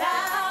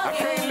without I you.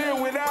 can't live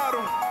without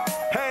him.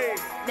 Hey,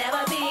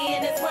 Never be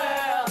in this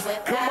world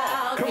without come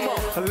on, come you.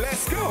 on,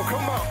 let's go,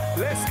 come on,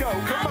 let's go,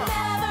 come I'm on.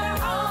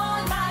 never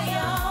on my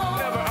own.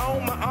 Never on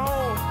my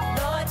own.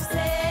 Lord, you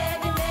said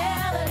you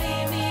never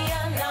leave me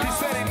alone. He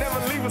said He'd never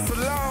leave us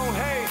alone.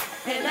 Hey,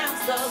 And I'm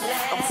so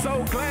glad, I'm so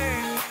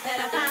glad that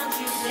I found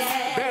you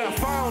there. that I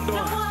found No him.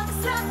 one can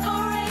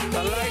separate me. I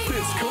like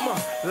this, come on,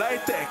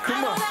 like that,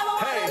 come I on. don't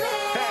ever Hey, wanna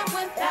live hey,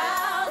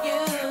 without you.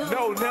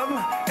 no, never,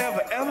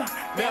 ever, ever,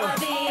 Never never.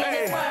 be in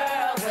this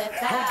world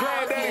without I'm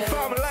glad that He you.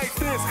 found me like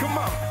this, come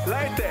on,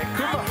 like that,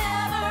 come I'm on.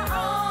 never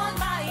on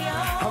my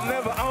own. I'm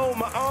never on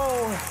my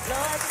own.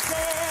 Lord, you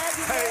said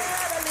you Hey.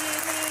 never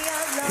leave me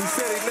alone. He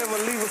said He'd never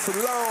leave us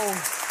alone.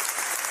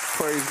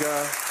 Praise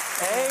God.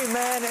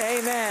 Amen,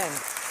 amen.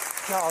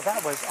 Y'all,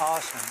 that was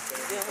awesome.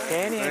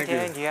 Danny and Thank you.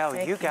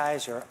 Danielle, you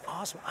guys are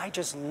awesome. I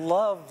just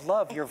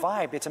love your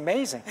vibe. It's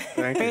amazing.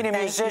 Thank Being you. a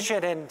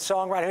musician and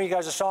songwriter, you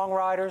guys are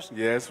songwriters,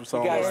 Yes,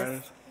 we're You guys-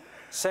 songwriters.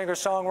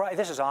 singer-songwriter.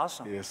 This is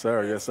awesome. Yes,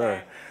 sir. Yes,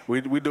 sir. We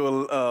do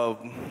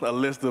a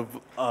list of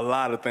a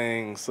lot of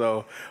things.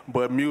 So,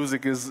 but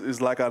music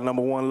is like our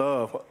number one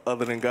love,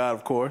 other than God,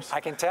 of course. I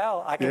can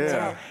tell. I can Yeah.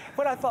 tell.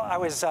 But I thought I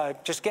was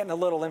just getting a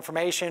little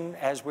information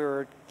as we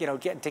were,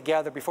 getting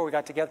together before we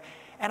got together,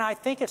 and I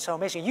think it's so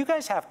amazing. You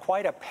guys have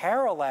quite a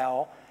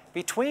parallel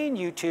between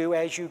you two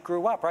as you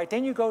grew up, right?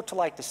 Didn't you go to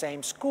like the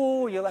same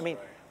school?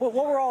 What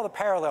were all the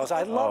parallels?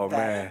 I love that.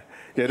 Oh man,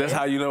 yeah, that's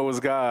how you know it's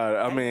God.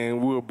 I mean,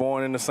 we were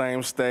born in the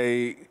same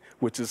state,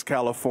 which is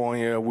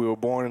California. We were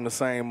born in the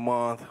same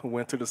month. We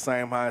went to the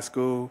same high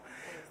school,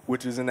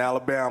 which is in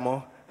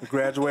Alabama. We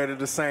graduated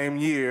the same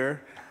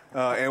year,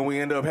 and we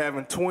ended up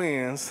having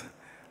twins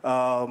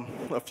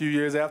a few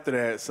years after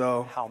that.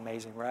 So, How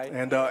amazing, right?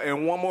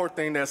 and one more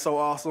thing that's so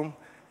awesome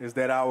is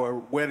that our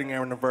wedding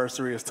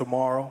anniversary is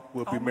tomorrow.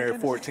 We'll be Oh, my married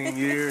goodness. 14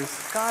 years.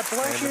 God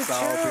bless And you it's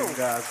all been too.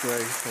 God's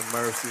grace and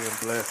mercy and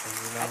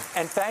blessings,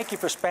 And thank you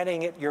for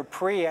spending your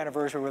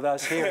pre-anniversary with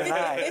us here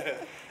tonight.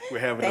 We're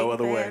having no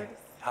other way.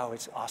 Oh,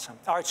 it's awesome.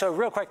 All right, so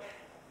real quick,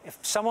 if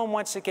someone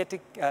wants to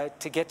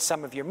get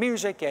some of your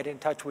music, get in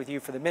touch with you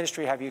for the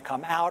ministry, have you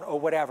come out or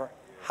whatever,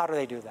 how do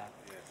they do that?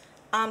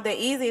 The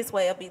easiest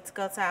way would be to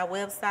go to our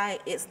website.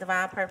 It's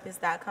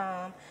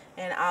divinepurpose.com,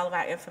 and all of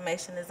our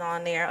information is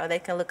on there. Or they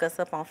can look us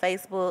up on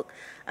Facebook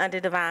under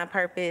Divine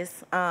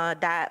Purpose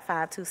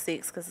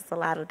 .526, because it's a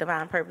lot of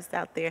Divine Purpose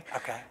out there.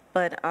 Okay.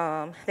 But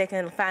they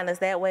can find us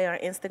that way on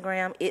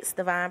Instagram. It's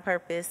Divine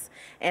Purpose,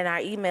 and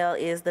our email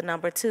is the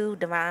number 2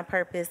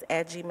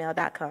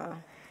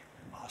 divinepurpose@gmail.com.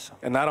 Awesome.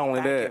 And not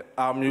only Thank that, you.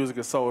 our music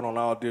is sold on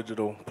all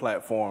digital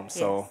platforms.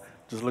 So Yes.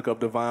 just look up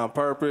Divine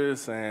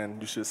Purpose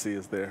and you should see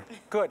us there.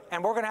 Good.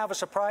 And we're going to have a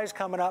surprise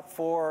coming up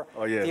for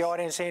Oh, yes. the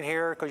audience in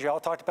here, because you all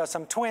talked about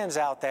some twins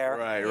out there.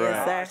 Right,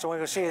 Yes, right. sir. So we're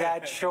going to see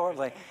that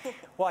shortly.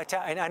 Well,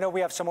 and I know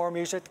we have some more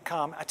music to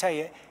come. I tell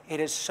you, it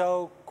is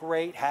so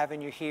great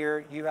having you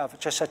here. You have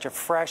just such a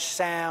fresh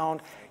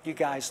sound. You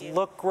guys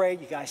look great.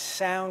 You guys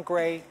sound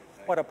great.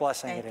 What a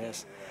blessing Thank it you.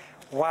 is.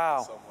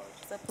 Wow. So much.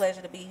 It's a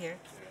pleasure to be here.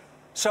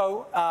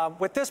 So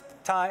at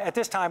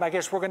this time, I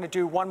guess we're going to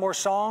do one more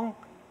song,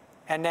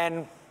 and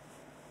then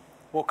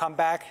we'll come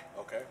back.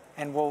 Okay.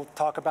 And we'll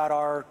talk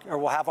about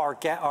we'll have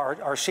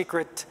our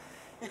secret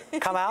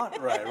come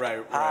out. Right. All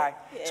right.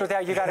 Yeah. So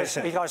that you got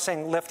to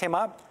sing "Lift Him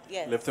Up."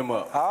 Yes. Lift him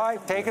up. All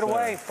right, take it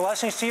away.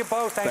 Blessings to you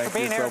both. Thanks for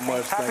being you here. so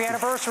much. Happy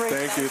anniversary.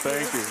 Thank you.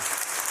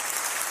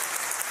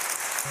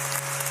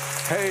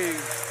 Hey,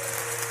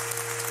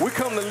 we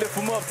come to lift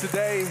him up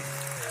today.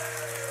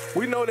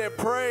 We know that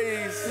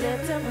praise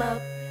Lift him up.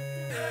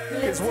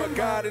 is what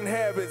God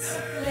inhabits.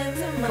 Lift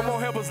him Come up.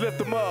 on, help us lift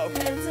him up.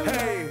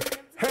 Hey.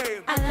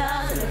 I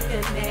love to lift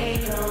your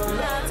name, Lord.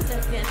 Love to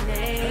lift your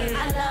name.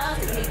 I love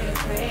to give you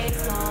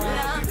praise, Lord.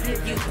 Love to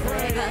give you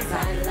praise. 'Cause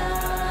I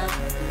love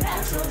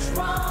that you're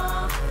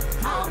strong.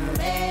 Oh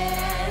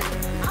man,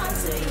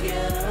 unto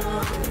you.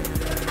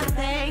 I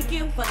thank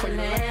you for the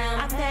lamb.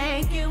 I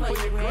thank you for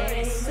your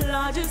grace.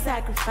 Lord, you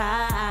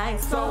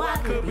sacrificed so I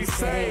could be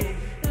saved.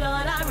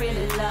 Lord, I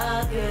really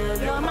love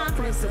you. You're my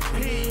Prince of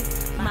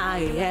Peace,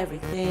 my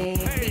everything.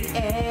 The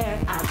air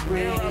I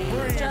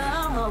breathe.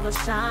 Jehovah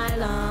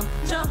Shalom,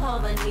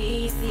 Jehovah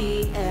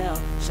Nisi,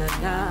 El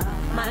Shaddai,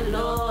 my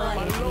Lord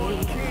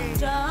and King.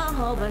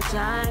 Jehovah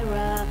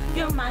Jireh,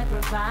 you're my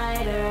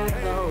provider.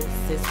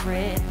 Closest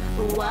friend,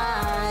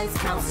 wise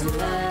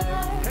counselor.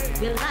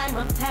 You light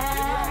my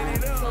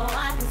path so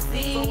I can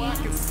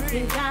see.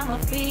 You got my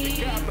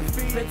feet,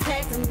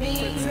 protecting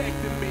me.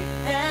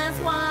 That's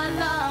why I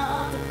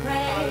love to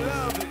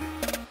praise.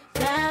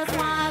 That's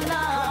why I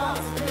love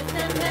to lift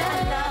your name.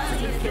 I love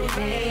to lift your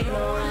name,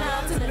 Lord. I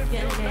love to lift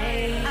your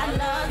name. I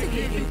love to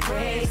give you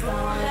praise, Lord. I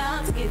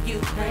love to give you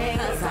praise.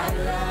 'Cause I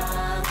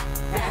love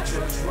that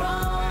you're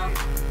strong.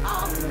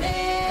 Oh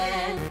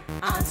man,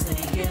 unto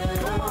you.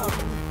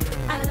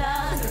 I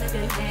love to lift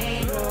your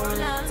name, Lord. I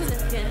love to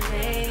lift your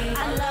name.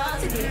 I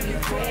love to give you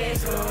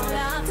praise, Lord.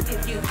 I love to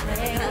give you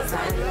praise. 'Cause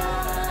I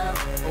love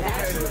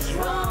that you're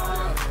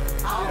strong.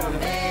 Oh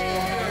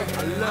man,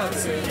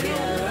 unto you.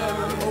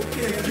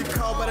 Okay, you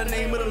call by the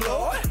name of the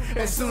Lord.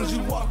 As soon as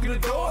you walk in the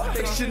door,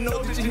 they should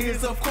know that your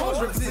ears, of course,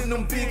 representing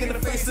them big in the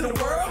face of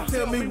the world.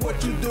 Tell me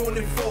what you doing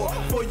it for?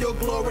 For your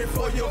glory,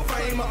 for your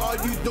fame, or are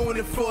you doing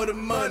it for the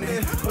money?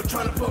 Or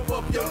trying to pump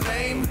up your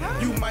name?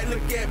 You might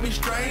look at me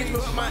strange,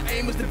 but my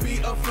aim is to be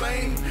a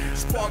flame.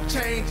 Spark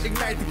change,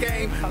 ignite the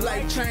game,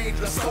 light change,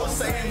 a soul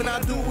save. And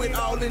I do it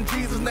all in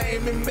Jesus'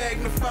 name and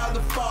magnify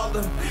the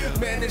Father.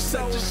 Man, it's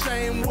such a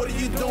shame. What are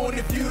you doing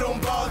if you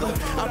don't bother?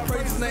 I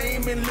praise his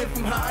name and lift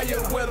him higher,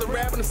 whether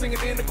rapping or singing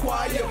in the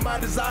choir. My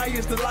desire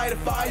is to light a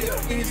fire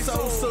in your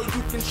soul so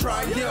you can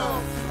try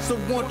him. So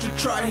won't you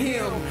try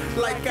him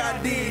like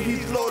I did?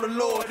 He's Lord of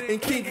Lords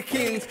and King of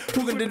Kings.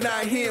 Who can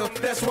deny him?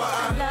 That's why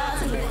I love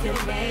to lift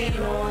your name,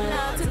 Lord. I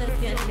love to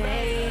lift your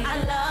name. I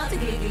love to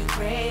give you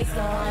praise,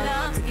 Lord. I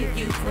love to give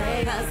you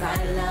praise. 'Cause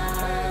I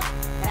love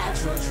that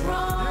you're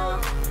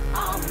strong.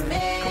 Oh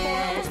man, Come on,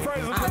 help us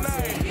praise him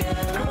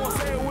tonight. Come on,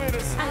 say it with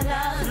us. I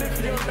love to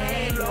lift your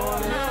name,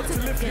 Lord. I love to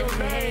lift your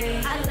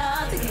name. I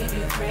love to give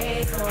you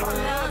praise, Lord. I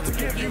love to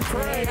give you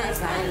praise.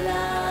 'Cause I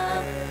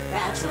love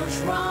that you're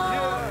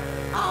strong.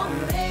 Oh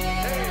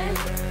man,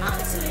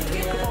 unto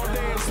you. Come on,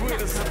 dance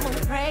with us.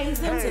 Praise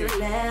him to the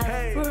left,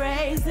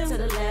 praise him to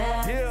the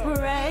left,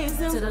 praise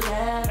him to the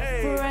left,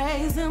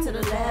 praise him to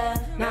the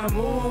left. Now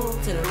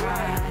move to the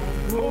right,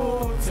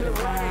 move to the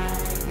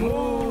right,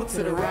 move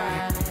to the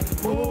right,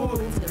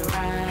 move to the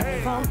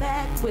right. Fall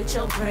back with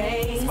your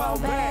praise, fall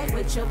back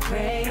with your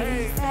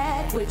praise,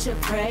 back with your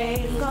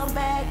praise, go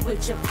back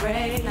with your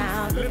praise.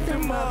 Now lift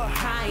him up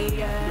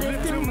higher,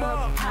 lift him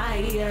up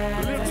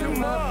higher, Lift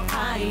him up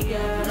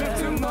higher,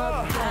 Lift him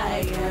up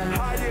higher.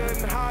 Higher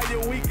and higher,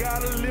 we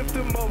gotta lift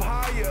him up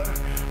higher.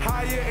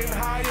 Higher and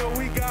higher,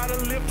 we gotta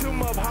lift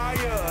him up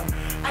higher.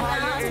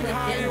 Higher and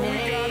higher, we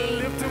gotta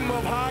lift him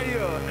up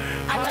higher.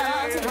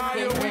 Higher and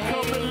higher, we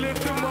come to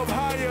lift him up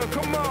higher.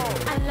 Come on.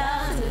 I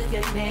love to lift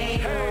your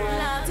name, Lord. I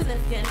love to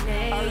lift your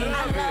name. I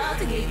love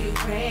to give you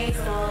praise,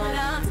 Lord. I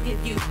love to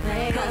give you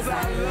praise. 'Cause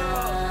I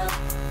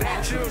love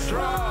that you're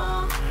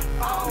strong.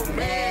 Oh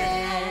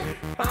man,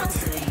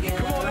 unto you.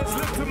 Come on, let's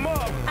lift him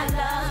up. I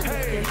love to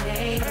lift your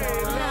name,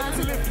 Lord. I love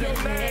to lift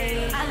your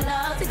name. I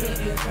love to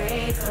give you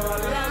praise,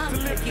 Lord. I love to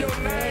lift your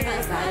name.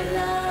 'Cause I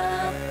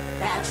love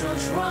that you're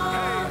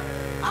strong.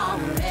 Oh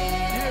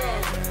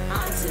man,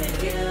 unto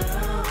you.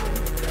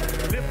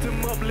 Lift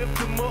him up, lift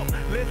him up.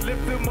 Let's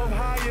lift him up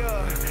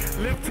higher.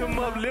 Lift him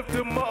up, lift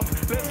him up.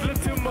 Let's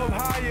lift him up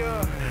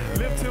higher.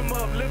 Lift him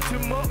up, lift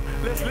him up.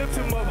 Let's lift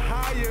him up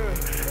higher.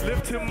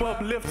 Lift him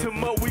up, lift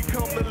him up. We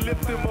come to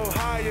lift him up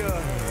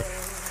higher.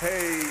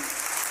 Hey.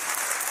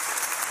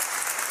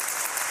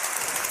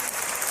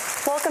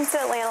 Welcome to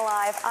Atlanta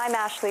Live. I'm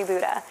Ashley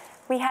Buda.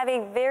 We have a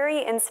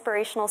very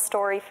inspirational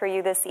story for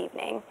you this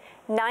evening.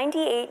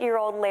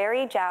 98-year-old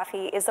Larry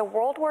Jaffe is a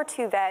World War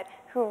II vet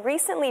who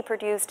recently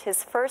produced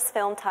his first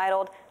film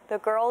titled The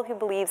Girl Who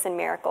Believes in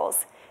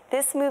Miracles.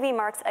 This movie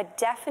marks a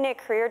definite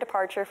career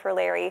departure for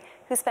Larry,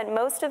 who spent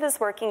most of his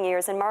working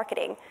years in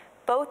marketing.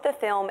 Both the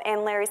film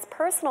and Larry's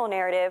personal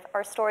narrative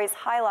are stories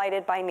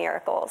highlighted by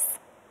miracles.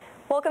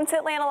 Welcome to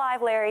Atlanta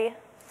Live, Larry.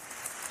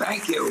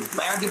 Thank you.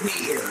 Glad to be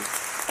here.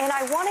 And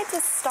I wanted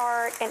to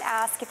start and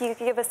ask if you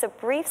could give us a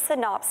brief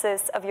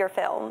synopsis of your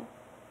film.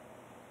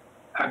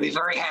 I'd be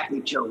very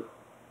happy to.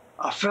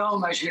 A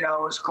film, as you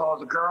know, is called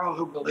The Girl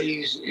Who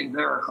Believes in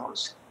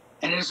Miracles.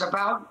 And it's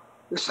about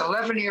this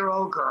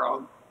 11-year-old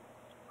girl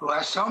who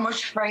has so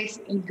much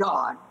faith in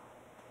God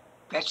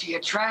that she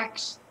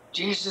attracts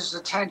Jesus'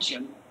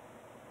 attention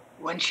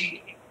when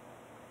she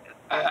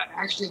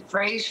actually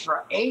prays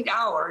for 8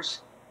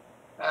 hours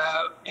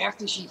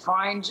after she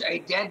finds a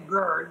dead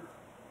bird,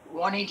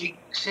 wanting to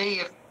see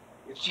if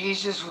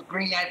Jesus would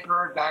bring that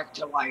bird back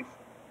to life.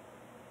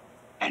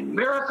 And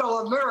miracle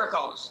of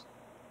miracles,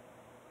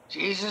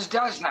 Jesus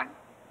does that.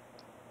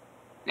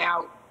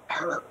 Now,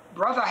 her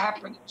brother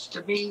happens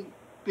to be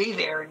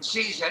there and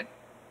sees it,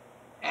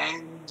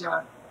 and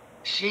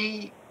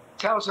she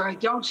tells her,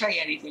 don't say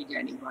anything to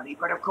anybody.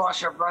 But of course,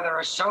 her brother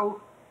is so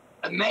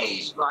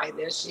amazed by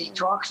this, he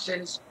talks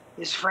to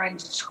his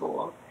friends at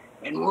school,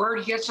 and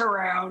word gets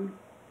around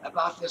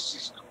about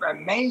this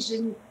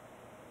amazing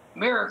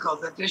miracle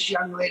that this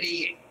young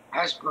lady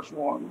has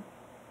performed.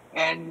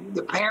 And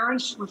the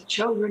parents with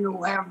children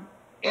who have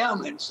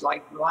ailments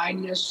like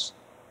blindness,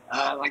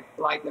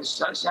 like a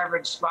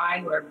severed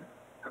spine where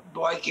a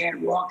boy can't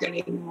walk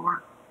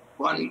anymore,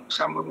 a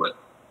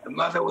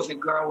mother with a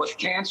girl with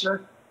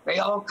cancer, they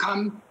all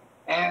come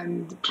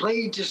and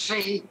plead to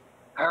see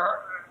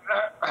her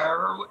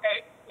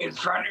in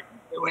front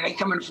when they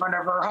come in front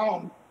of her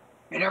home.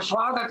 And her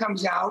father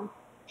comes out.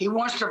 He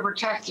wants to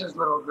protect his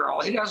little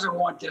girl. He doesn't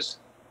want this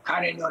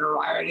kind of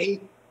notoriety.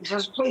 He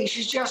says, please,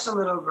 she's just a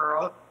little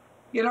girl.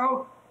 You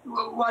know,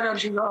 why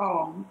don't you go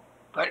home?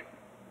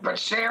 But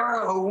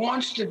Sarah, who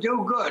wants to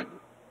do good,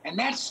 and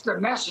that's the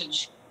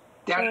message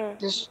that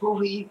this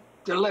movie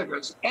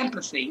delivers,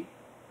 empathy,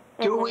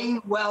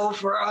 doing well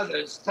for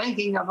others,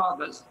 thinking of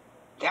others.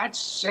 That's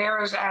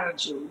Sarah's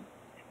attitude.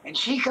 And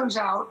she comes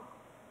out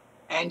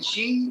and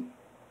she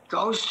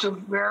goes to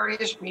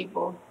various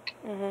people.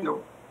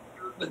 The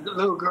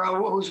little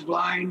girl who's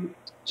blind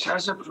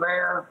says a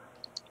prayer,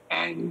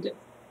 and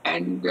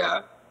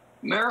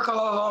miracle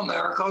of all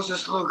miracles,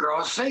 this little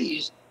girl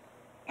sees.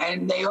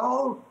 And they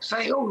all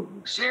say, oh,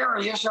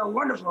 Sarah, you're so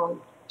wonderful.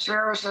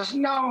 Sarah says,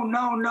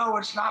 no,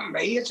 it's not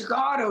me. It's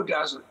God who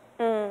does it.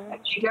 And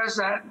she does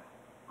that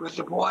with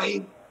the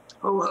boy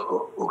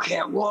who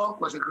can't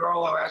walk, with the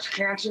girl who has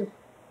cancer.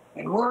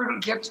 And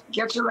word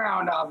gets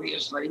around,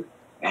 obviously.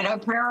 And her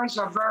parents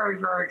are very,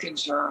 very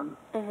concerned.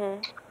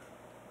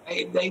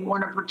 They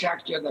want to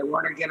protect her. They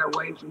want to get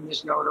away from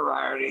this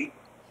notoriety.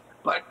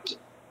 But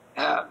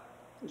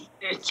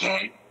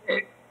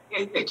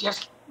it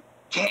just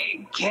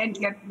can't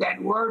get that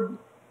word.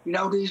 You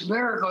know, these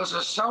miracles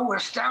are so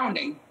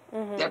astounding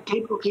that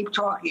people keep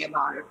talking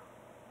about it.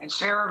 And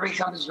Sarah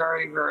becomes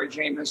very, very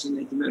famous in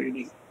the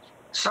community.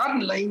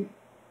 Suddenly,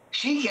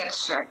 she gets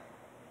sick,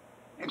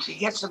 and she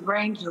gets a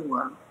brain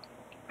tumor,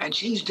 and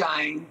she's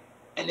dying,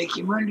 and the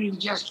community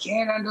just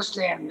can't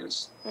understand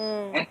this.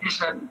 And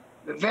it's a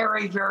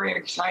very, very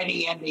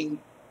exciting ending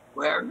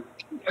where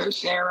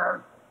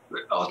Sarah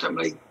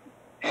ultimately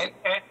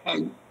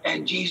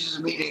and Jesus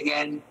meet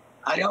again.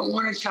 I don't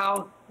want to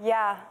tell.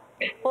 Yeah,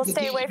 we'll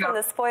stay away from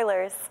the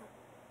spoilers.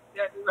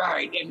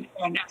 Right,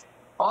 and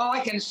all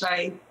I can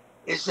say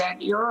is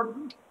that your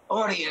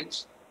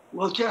audience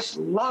will just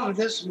love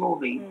this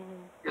movie.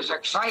 There's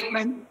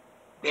excitement,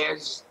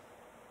 there's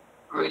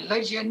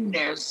religion,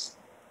 there's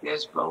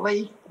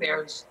belief,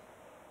 there's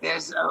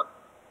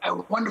a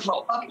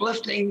wonderful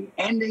uplifting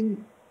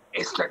ending.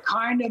 It's the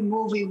kind of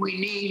movie we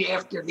need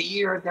after the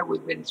year that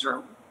we've been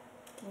through.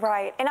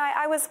 Right, and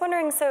I was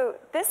wondering, so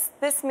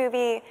this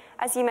movie,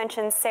 as you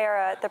mentioned,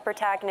 Sarah, the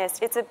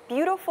protagonist, it's a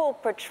beautiful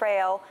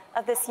portrayal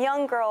of this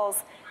young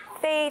girl's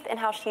faith and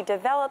how she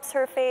develops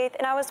her faith,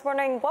 and I was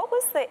wondering, what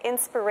was the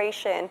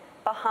inspiration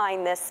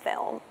behind this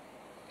film?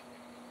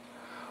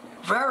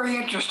 Very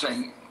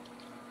interesting.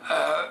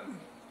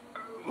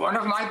 One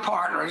of my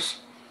partners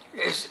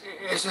is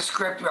a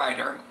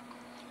scriptwriter,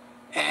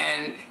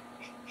 and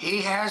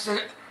he has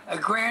a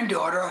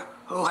granddaughter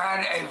who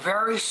had a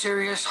very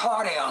serious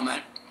heart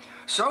ailment.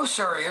 So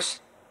serious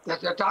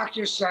that the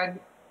doctor said,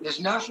 there's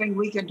nothing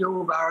we can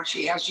do about it.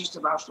 She has just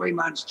about 3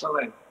 months to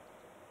live.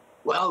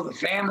 Well, the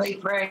family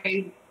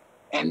prayed,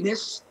 and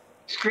this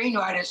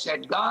screenwriter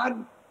said,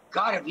 God,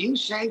 if you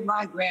save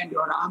my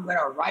granddaughter, I'm going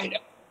to write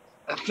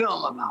a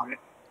film about it.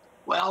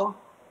 Well,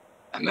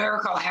 a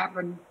miracle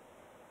happened.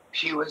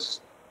 She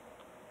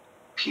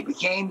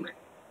became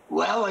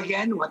well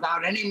again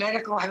without any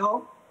medical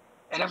help.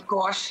 And of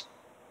course,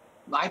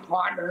 my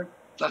partner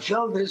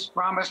fulfilled his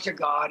promise to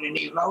God, and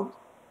he wrote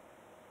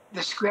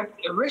the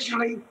script.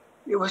 Originally,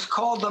 it was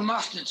called The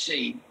Mustard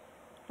Seed.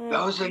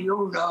 Those of you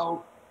who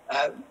know,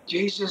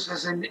 Jesus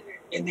is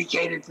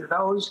indicated to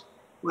those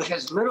with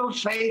as little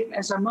faith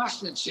as a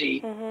mustard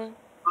seed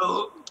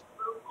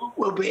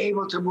will be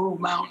able to move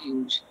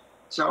mountains.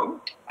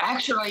 So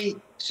actually,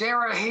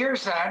 Sarah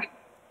hears that,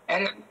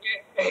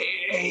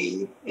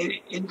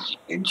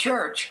 in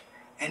church.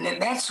 And then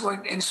that's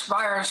what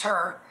inspires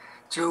her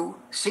to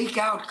seek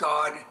out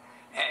God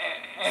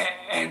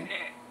and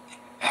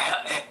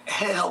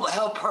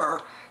help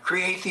her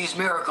create these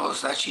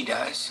miracles that she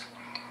does.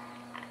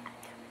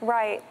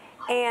 Right,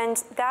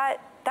 and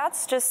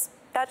that's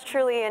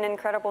truly an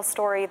incredible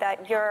story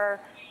that your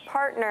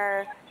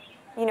partner,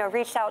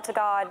 reached out to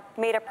God,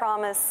 made a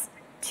promise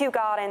to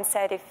God and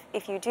said,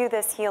 if you do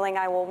this healing,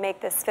 I will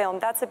make this film.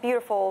 That's a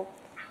beautiful,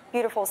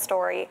 beautiful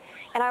story.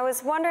 And I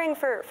was wondering,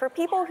 for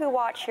people who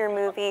watch your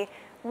movie,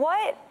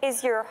 what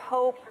is your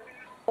hope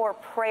or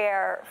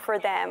prayer for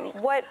them?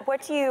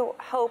 What do you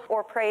hope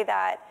or pray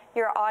that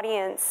your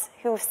audience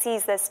who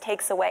sees this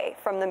takes away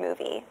from the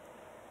movie?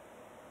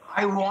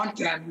 I want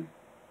them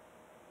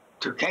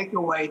to take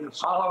away the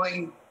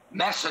following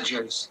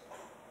messages.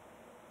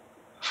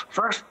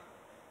 First,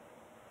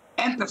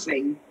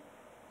 empathy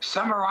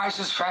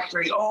summarizes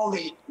practically all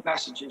the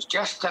messages.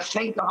 Just to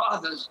think of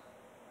others.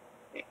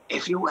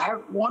 If you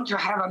want to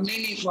have a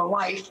meaningful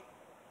life,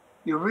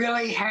 you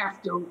really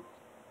have to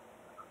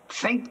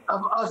think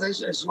of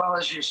others as well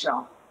as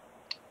yourself.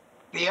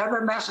 The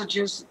other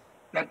messages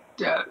that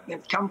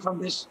come from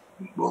this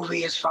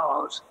movie as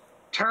follows: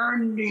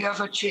 turn the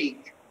other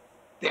cheek.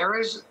 There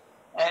is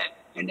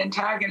an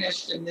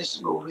antagonist in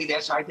this movie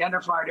that's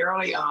identified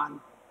early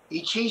on.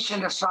 He cheats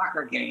in a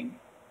soccer game.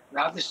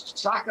 Now this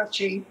soccer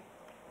cheat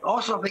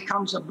also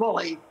becomes a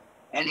bully,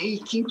 and he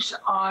keeps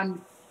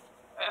on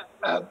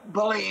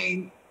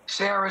bullying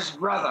Sarah's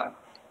brother.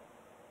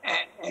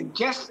 And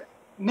just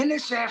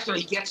minutes after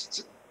he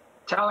gets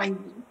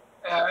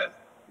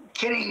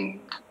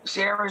kidding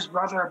Sarah's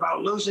brother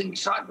about losing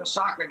the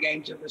soccer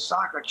game to the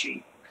soccer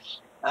cheat,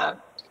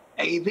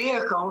 a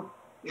vehicle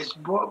is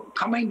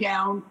coming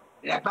down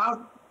and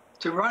about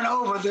to run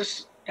over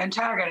this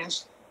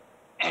antagonist,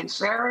 and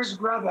Sarah's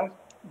brother,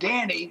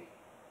 Danny,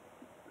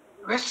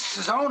 risks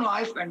his own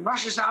life and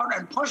rushes out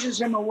and pushes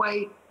him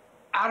away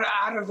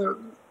out of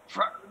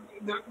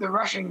the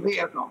rushing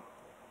vehicle.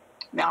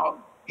 Now,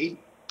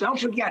 don't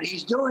forget,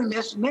 he's doing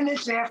this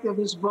minutes after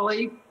this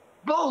bully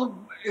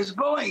is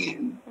bullying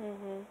him.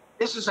 Mm-hmm.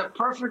 This is a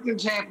perfect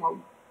example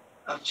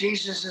of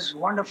Jesus'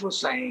 wonderful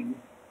saying,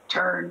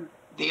 turn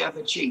the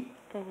other cheek.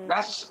 Mm-hmm.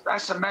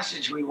 That's the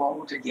message we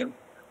want to give.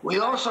 We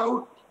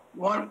also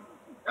want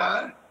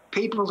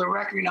people to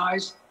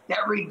recognize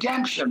that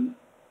redemption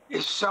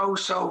is so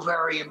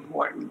very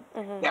important.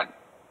 Mm-hmm. That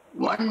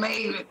one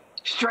may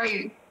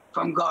stray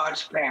from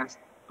God's path,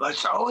 but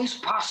it's always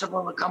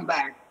possible to come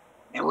back.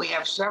 And we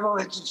have several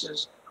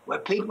instances where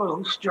people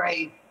who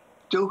stray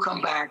do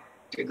come back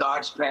to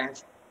God's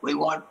path. We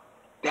want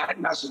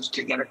that message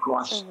to get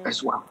across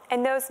as well.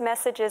 And those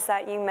messages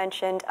that you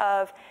mentioned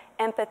of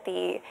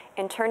empathy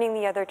and turning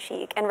the other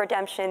cheek and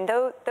redemption,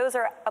 those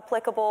are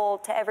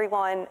applicable to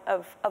everyone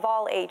of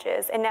all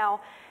ages. And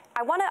now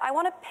I want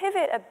to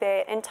pivot a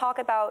bit and talk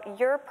about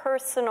your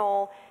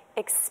personal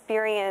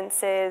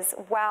experiences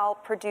while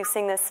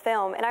producing this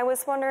film. And I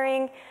was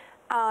wondering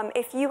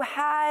if you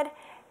had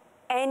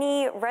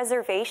any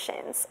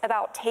reservations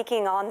about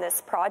taking on this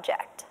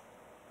project.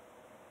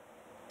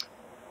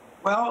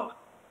 Well,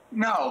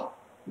 no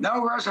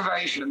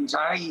reservations.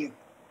 I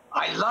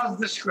love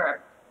the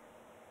script,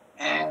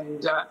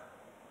 and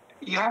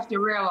you have to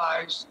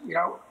realize,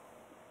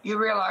 you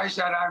realize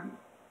that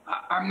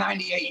I'm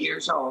 98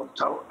 years old,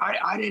 so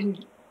I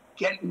didn't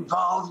get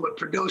involved with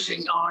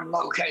producing on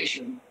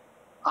location.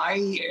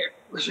 I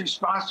was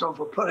responsible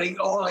for putting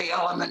all the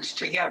elements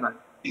together,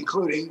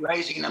 including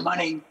raising the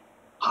money,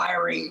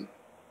 hiring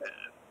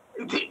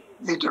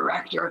the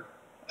director,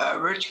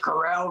 Rich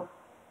Carell,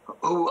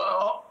 who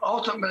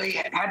ultimately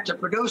had to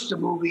produce the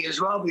movie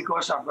as well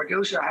because our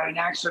producer had an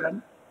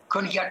accident,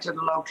 couldn't get to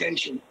the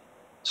location.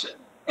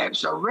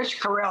 So Rich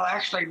Carell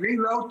actually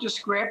rewrote the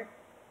script,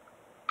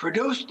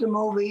 produced the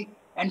movie,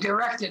 and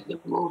directed the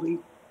movie.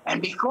 And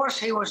because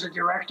he was a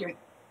director,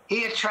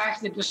 he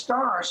attracted the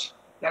stars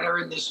that are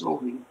in this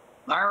movie.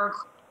 Lara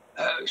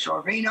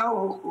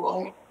Sorvino,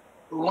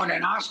 who won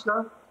an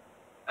Oscar,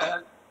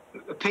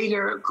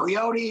 Peter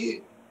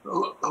Coyote,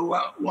 who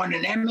won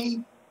an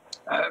Emmy,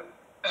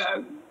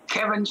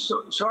 Kevin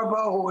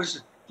Sorbo, who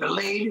was the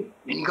lead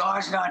in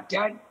God's Not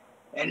Dead,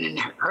 and in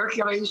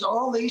Hercules.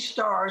 All these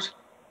stars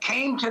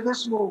came to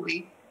this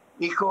movie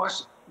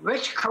because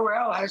Rich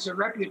Carell has a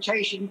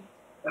reputation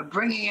of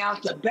bringing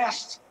out the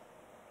best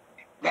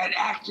that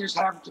actors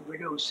have to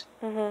produce.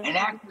 Mm-hmm. And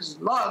actors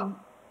love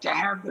to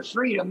have the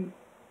freedom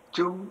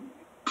to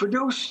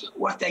produce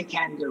what they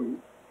can do.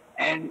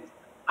 And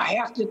I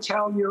have to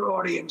tell your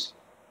audience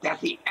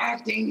that the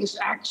acting is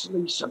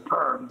actually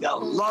superb.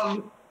 They'll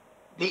love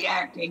the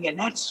acting, and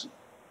that's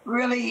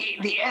really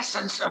the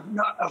essence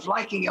of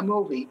liking a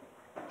movie,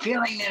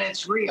 feeling that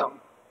it's real,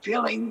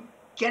 getting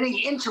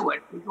into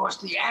it because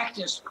the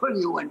actors put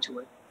you into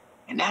it.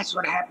 And that's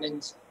what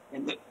happens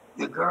in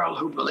The Girl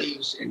Who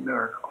Believes in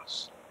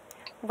Miracles.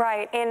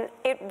 Right, and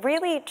it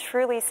really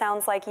truly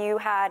sounds like you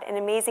had an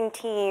amazing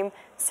team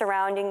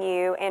surrounding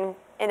you and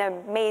an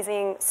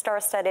amazing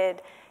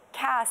star-studded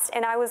cast,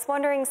 and I was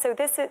wondering, so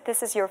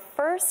this is your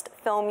first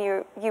film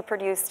you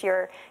produced,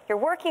 your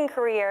working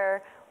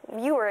career.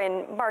 You were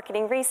in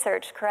marketing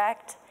research,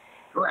 correct?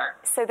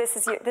 Correct. So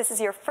this is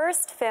your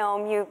first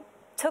film. You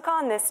took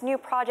on this new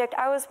project.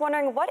 I was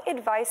wondering, what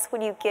advice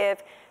would you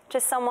give to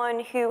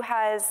someone who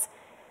has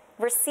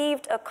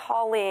received a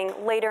calling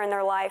later in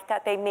their life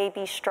that they may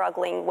be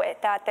struggling with,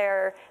 that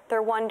they're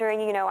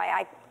wondering, you know,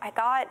 I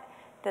got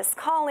this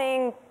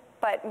calling,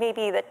 but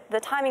maybe the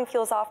timing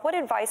feels off. What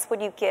advice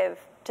would you give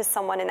to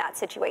someone in that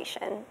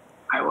situation?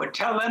 I would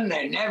tell them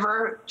they're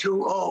never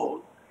too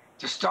old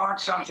to start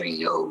something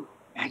new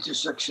and to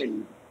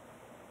succeed.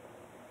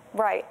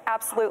 Right,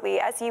 absolutely.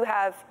 As you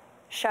have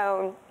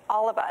shown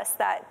all of us,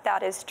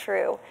 that is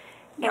true.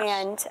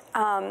 Yes.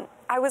 And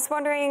I was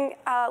wondering,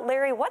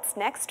 Larry, what's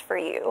next for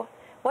you?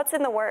 What's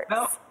in the works?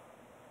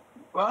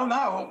 Well,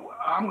 now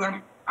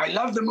I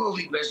love the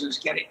movie business,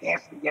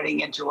 after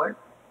getting into it,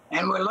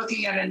 and we're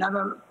looking at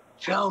another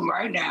film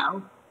right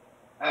now.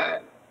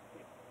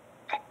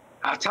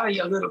 I'll tell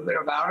you a little bit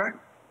about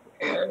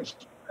it,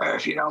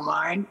 if you don't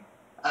mind.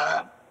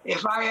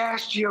 If I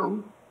asked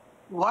you,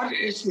 what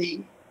is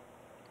the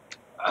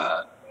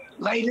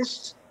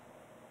latest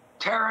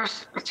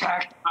terrorist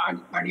attack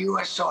on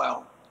U.S.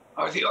 soil,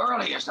 or the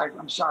earliest,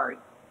 I'm sorry,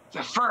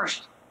 the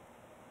first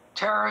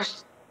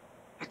terrorist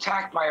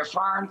attack by a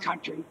foreign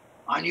country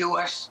on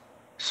U.S.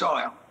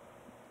 soil,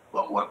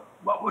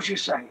 what would you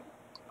say?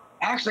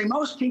 Actually,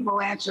 most people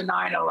answer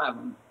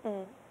 9/11,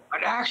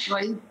 but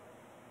actually,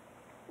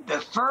 the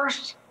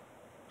first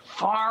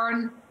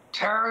foreign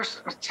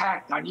terrorist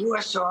attack on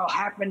U.S. soil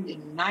happened in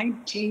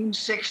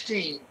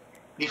 1916,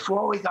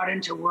 before we got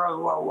into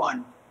World War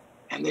I.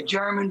 And the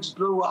Germans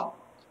blew up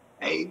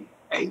a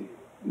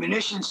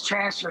munitions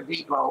transfer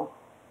depot.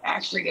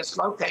 Actually, it's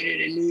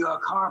located in New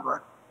York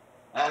Harbor.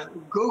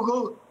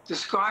 Google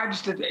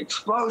describes the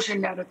explosion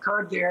that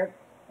occurred there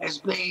as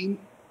being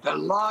the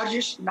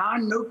largest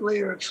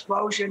non-nuclear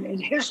explosion in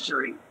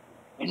history.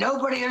 And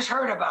nobody has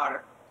heard about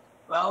it.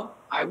 Well,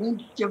 I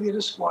won't give you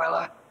the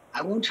spoiler.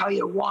 I won't tell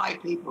you why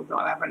people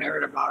haven't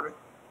heard about it.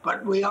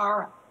 But we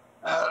are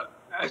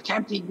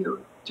attempting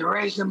to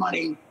raise the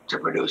money to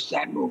produce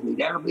that movie.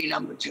 That'll be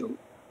number 2.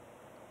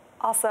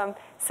 Awesome.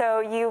 So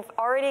you've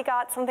already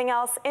got something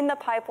else in the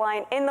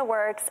pipeline, in the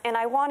works, and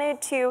I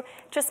wanted to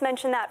just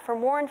mention that for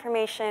more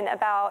information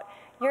about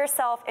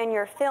yourself and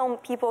your film,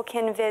 people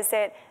can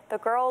visit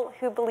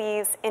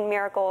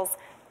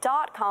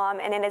thegirlwhobelievesinmiracles.com,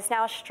 and it is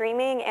now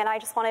streaming. And I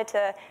just wanted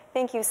to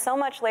thank you so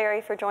much,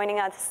 Larry, for joining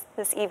us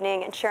this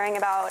evening and sharing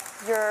about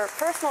your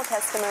personal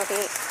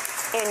testimony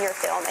in your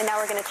film. And now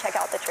we're going to check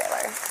out the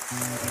trailer.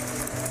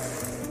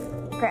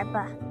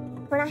 Grandpa,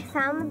 when I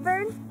found the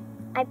bird,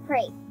 I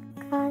prayed,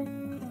 God,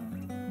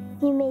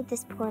 you made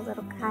this poor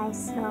little guy,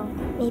 so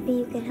maybe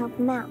you can help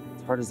him out.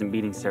 His heart isn't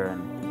beating, Sarah,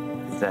 and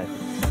it's dead.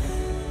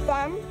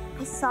 Then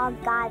I saw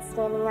God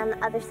standing on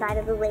the other side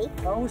of the lake.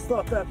 I always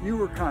thought that you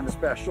were kind of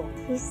special.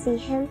 You see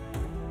him?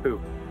 Who?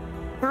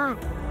 God.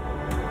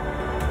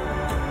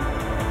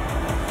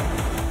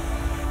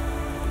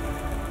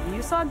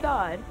 You saw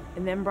God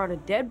and then brought a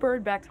dead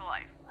bird back to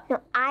life.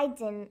 No, I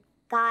didn't.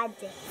 God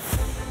did.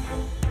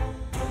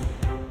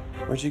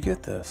 Where'd you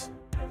get this?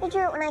 I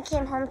drew it when I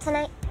came home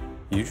tonight.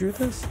 You drew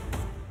this?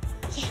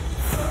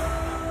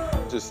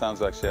 Yeah. It just sounds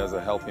like she has a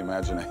healthy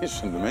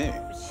imagination to me.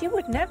 She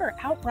would never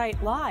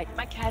outright lie.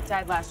 My cat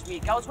died last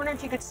week. I was wondering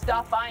if you could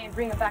stop by and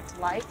bring it back to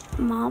life.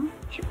 Mom,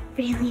 it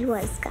really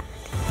was God.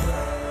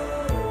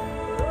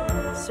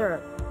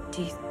 Sir,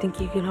 do you think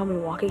you can help me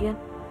walk again?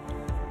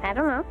 I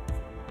don't know.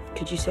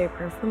 Could you say a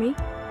prayer for me?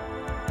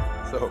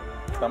 So,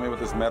 tell me what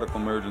this medical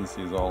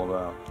emergency is all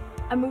about.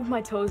 I moved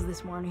my toes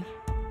this morning.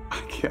 I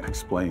can't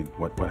explain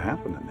what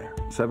happened in there.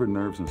 Severed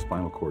nerves and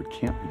spinal cord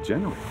can't be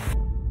generated.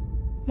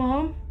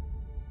 Mom?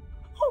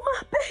 Oh,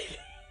 my baby!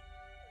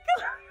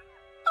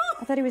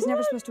 I thought he was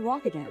never supposed to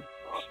walk again.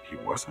 He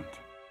wasn't.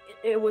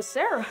 It was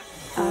Sarah.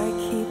 I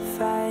keep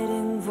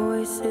fighting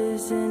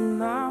voices in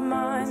my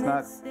mind.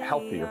 It's not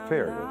healthy or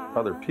fair to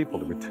other people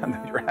to pretend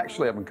that you're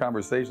actually having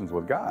conversations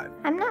with God.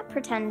 I'm not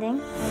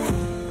pretending.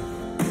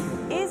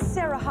 Is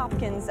Sarah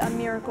Hopkins a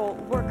miracle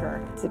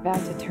worker? It's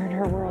about to turn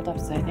her world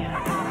upside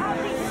down. I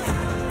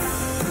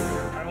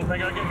don't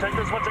think I can take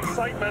this much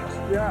excitement.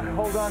 Yeah,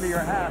 hold on to your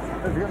hat.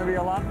 There's going to be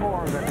a lot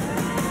more of it.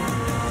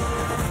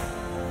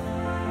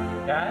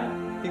 Dad, I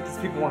think these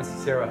people want to see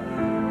Sarah.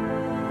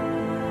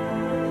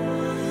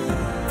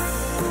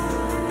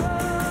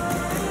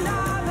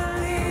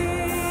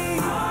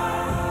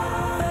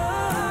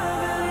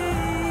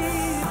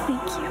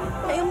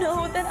 I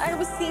know that I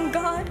was seeing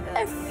God.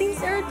 Everything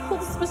Sarah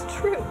told us was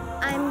true.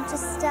 I'm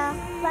just a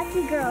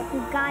lucky girl who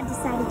God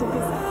decided to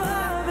visit.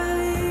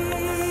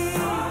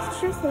 The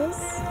truth is,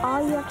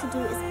 all you have to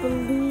do is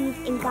believe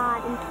in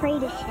God and pray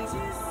to Him.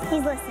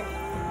 He's listening.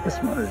 This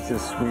one is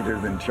just sweeter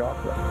than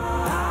chocolate.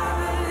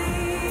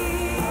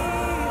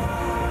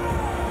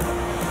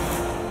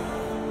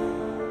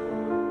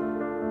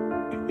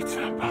 It's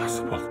not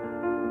possible.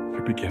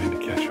 You're beginning to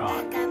catch on.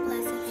 I got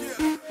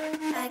blessings.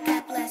 I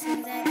got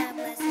blessings. I got blessings. I got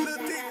blessings.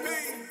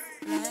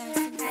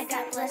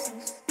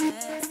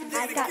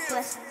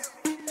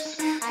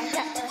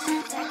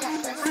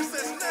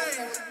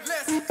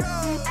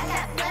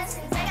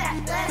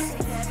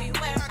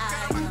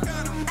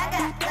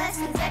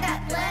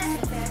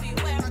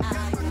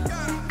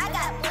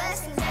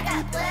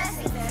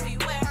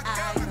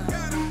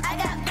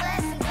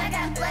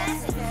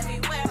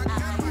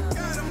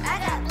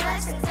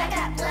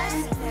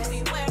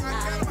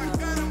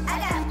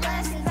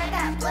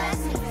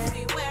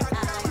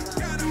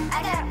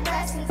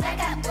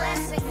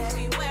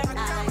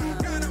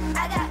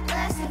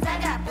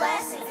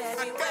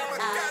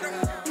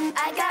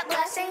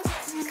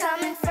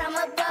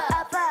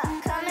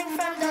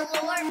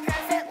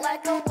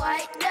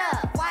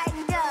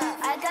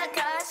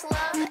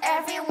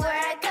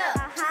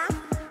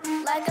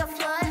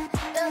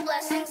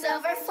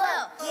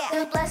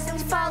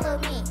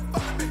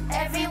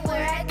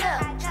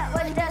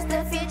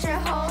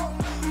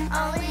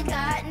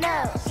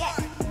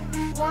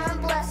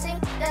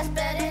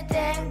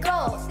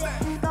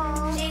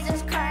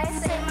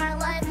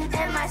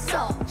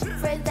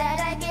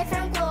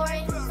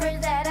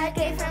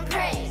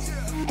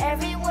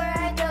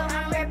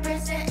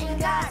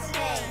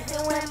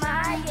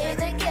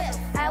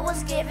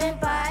 was given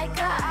by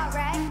God.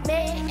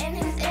 Made in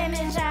his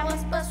image, I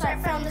was blessed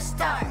right from the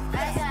start.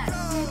 I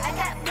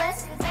got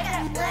blessings, I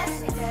got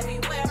blessings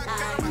everywhere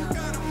I go.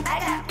 I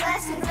got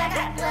blessings, I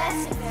got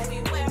blessings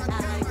everywhere I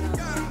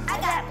go. I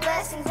got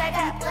blessings, I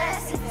got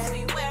blessings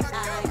everywhere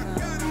I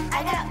go.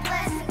 I got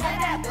blessings, I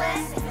got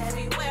blessings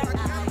everywhere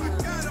I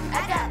go.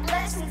 I got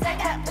blessings, I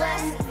got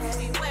blessings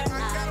everywhere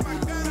I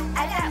go.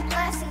 I got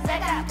blessings, I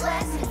got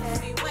blessings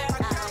everywhere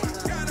I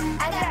go.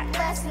 I got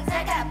blessings,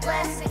 I got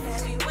blessings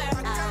everywhere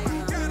I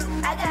go.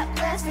 I got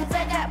blessings,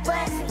 I got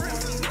blessings.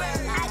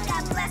 I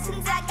got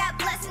blessings, I got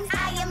blessings.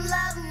 I am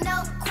love,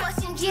 no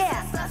question.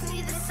 Jesus loves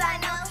me, this I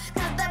know,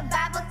 'cause the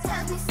Bible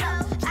tells me so.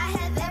 I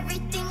have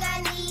everything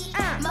I need,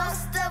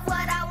 most of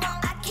what I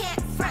want, I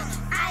can't front.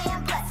 I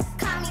am blessed,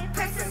 call me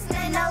princess,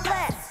 and no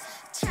less.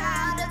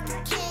 Child of the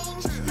King,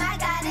 my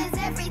God is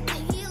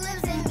everything. He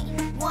lives in me,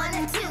 1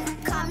 and 2,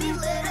 call me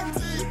little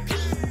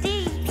DP.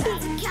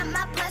 Got to count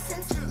my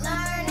blessings,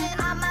 learning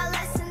all my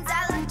lessons.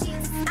 I love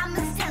Jesus,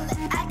 I'ma tell it.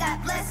 I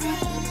got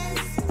blessings.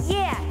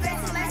 Yeah.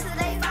 Grace and mercy,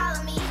 they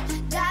follow me.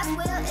 God's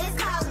will is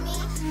calling me,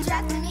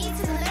 drafting me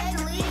to the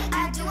major league.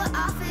 I do it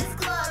all for His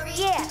glory.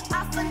 Yeah.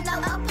 Offer no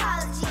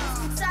apologies.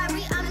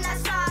 Sorry, I'm not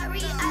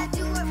sorry. I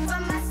do it for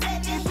my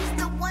Savior. He's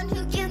the one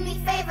who gives me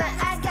favor.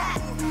 I got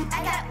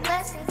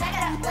blessings. I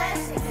got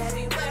blessings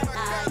everywhere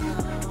I go.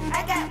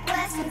 I got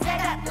blessings. I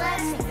got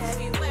blessings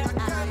everywhere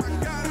I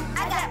go.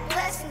 I got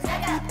blessings. I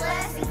got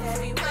blessings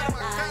everywhere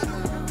I go.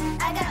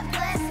 I got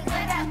blessings. I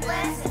got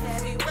blessings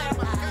everywhere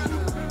I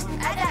go.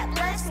 I got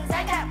blessings.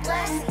 I got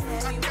blessings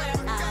everywhere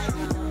I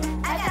go.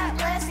 I got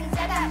blessings.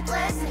 I got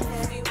blessings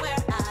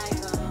everywhere I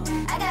go.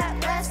 I got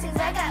blessings.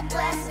 I got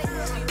blessings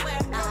everywhere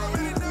I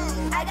go.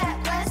 I got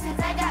blessings.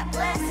 I got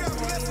blessings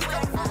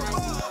everywhere I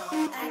go.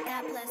 I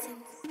got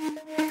blessings.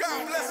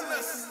 God blessing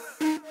us.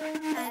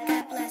 I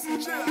got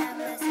blessings. I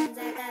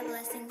got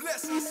blessings.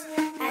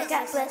 I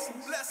got blessings.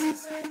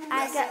 I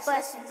got blessings. I got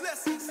blessings.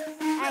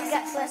 I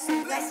got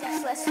blessings. I got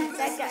blessings.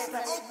 I got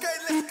blessings. Okay,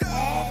 let's go.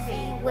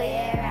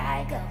 Everywhere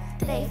I go,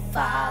 they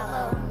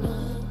follow me.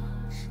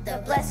 The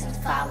blessings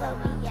follow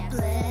me. Yeah,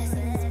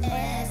 blessings.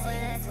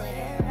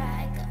 Everywhere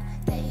I go,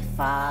 they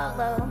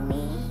follow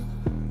me.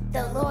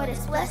 The Lord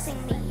is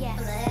blessing me. Yeah,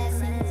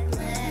 blessings.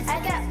 I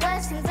got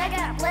blessings. I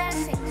got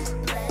blessings.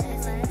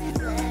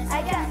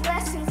 I got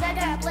blessings. I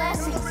got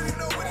blessings.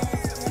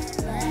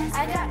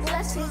 I got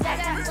blessings. I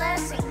got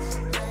blessings.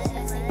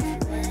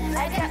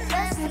 I got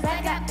blessings.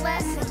 I got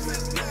blessings.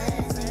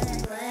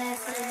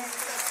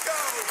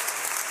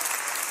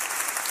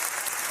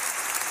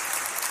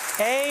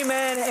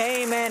 Amen,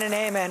 amen, and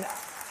amen.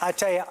 I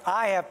tell you,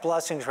 I have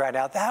blessings right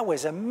now. That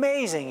was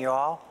amazing,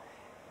 y'all.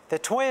 The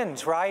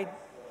twins, right?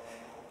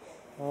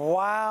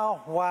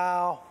 Wow,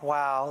 wow,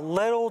 wow.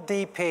 Little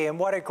DP, and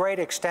what a great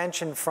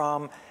extension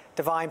from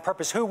Divine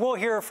Purpose, who we'll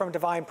hear from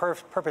Divine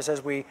Purpose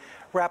as we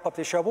wrap up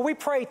the show. But we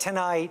pray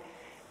tonight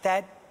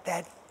that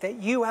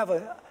you have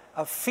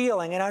a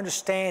feeling and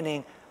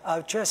understanding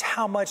of just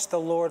how much the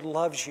Lord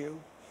loves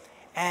you,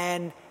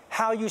 and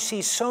how you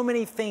see so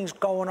many things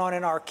going on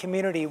in our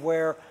community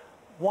where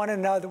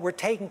we're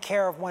taking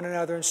care of one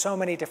another in so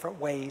many different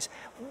ways.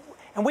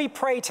 And we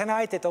pray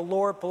tonight that the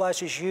Lord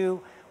blesses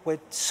you with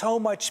so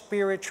much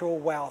spiritual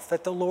wealth,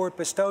 that the Lord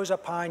bestows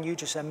upon you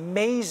just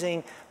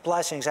amazing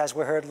blessings, as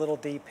we heard little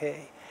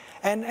DP.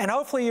 And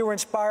hopefully you were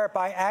inspired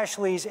by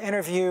Ashley's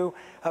interview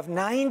of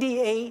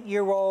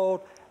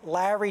 98-year-old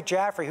Larry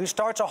Jaffe, who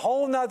starts a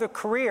whole nother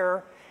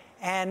career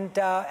and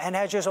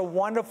has just a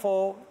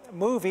wonderful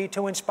movie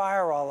to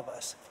inspire all of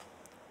us.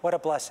 What a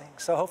blessing.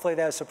 So hopefully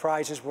those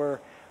surprises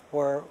were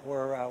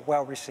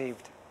well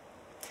received.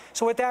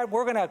 So with that,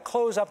 we're going to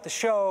close up the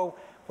show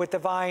with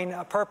Divine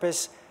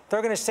Purpose.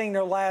 They're going to sing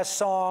their last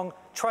song,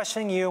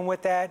 Trusting You. And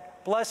with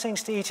that,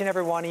 blessings to each and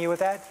every one of you. With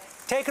that,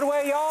 take it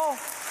away, y'all.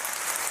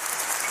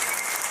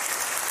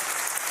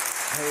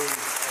 Hey,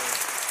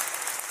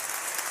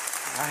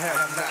 I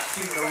have not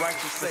seen the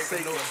righteous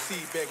forsaken nor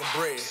seed begging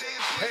bread.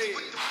 Hey,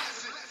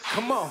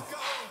 come on.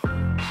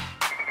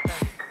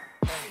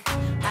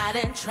 I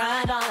done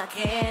tried all I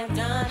can,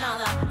 done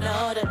all I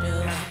know to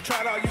do.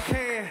 Tried all you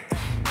can.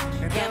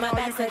 Get my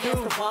back's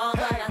against the wall,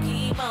 but I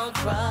keep on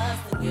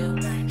trusting you.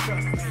 Keep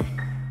trusting.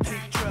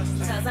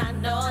 Cause I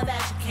know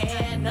that you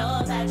can,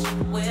 know that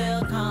you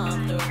will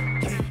come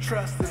through. Keep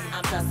trusting.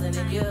 I'm trusting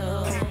in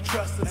you. Keep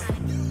trusting.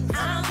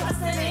 I'm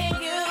trusting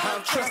in you.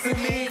 I'm trusting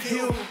in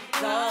you.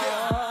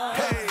 God.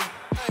 Hey.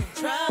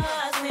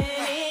 Trusting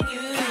in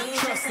you. Keep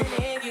trusting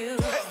in you.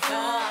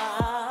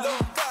 God.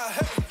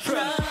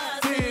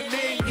 Trusting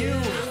in you.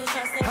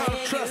 I'm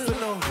trusting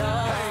them.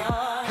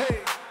 Hey.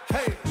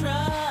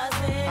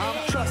 I'm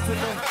trusting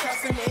them.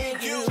 Trusting in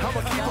you.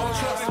 I'ma keep on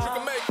trusting.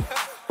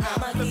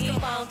 I'ma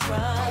keep on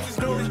trusting. Always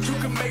know that you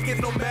can make make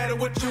it no matter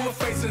what you are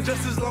facing.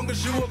 Just as long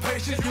as you are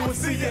patient, you will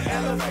see your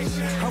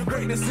elevation. I'm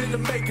greatness in the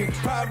making,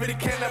 poverty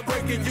cannot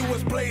break it. You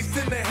was placed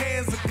in the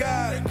hands of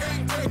God.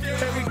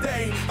 Every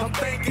day, I'm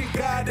thanking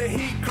God that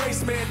He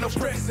graced me. No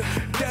pressure,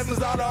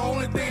 devils are the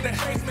only thing that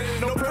hates me.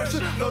 No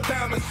pressure, no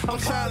diamonds, I'm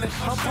shining,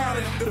 I'm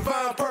piling.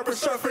 Divine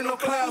purpose, surfing on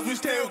clouds, we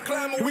still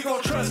climbing. We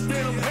gon' trust in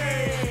Him,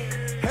 hey,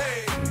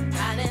 hey.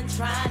 I done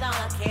tried all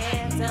I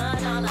can,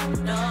 done all I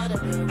know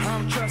to do.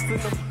 I'm trusting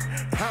Him,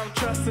 I'm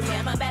trusting Him.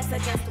 Yeah, my back's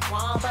against the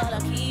wall, but I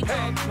keep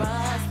on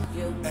trusting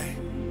you. Hey.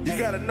 You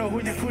gotta know who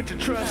you put your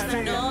trust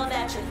in. Know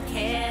that you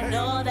can,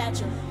 know that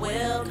you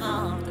will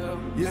come through.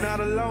 You're not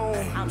alone.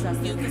 I'm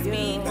trusting you, cause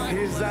me one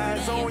His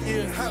eyes on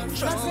you. I'm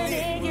trusting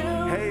in you.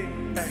 Hey,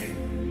 hey,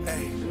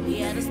 hey.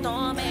 Yeah, the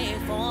storm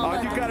ain't formed.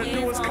 All you gotta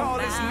do is call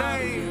His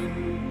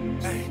name.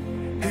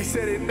 Hey. He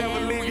said He'd never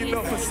leave you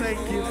nor forsake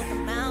you.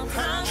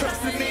 I'm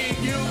trusting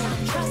in you.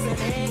 I'm trusting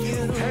in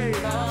you. Hey,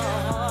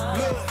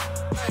 look.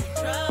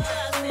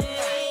 Trusting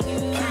in you.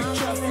 Keep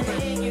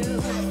trusting in you.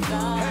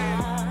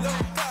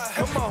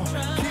 Come on,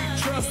 keep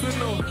trusting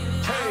Him.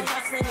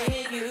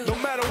 Hey, no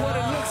matter what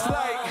it looks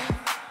like,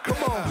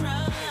 come on,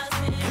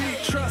 keep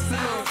trusting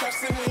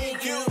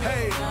Him.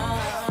 Hey,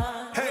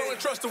 hey,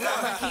 trust the one.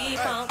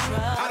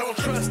 I don't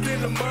trust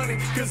in the money,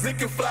 cause it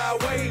can fly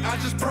away. I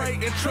just pray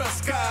and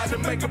trust God to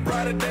make a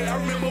brighter day. I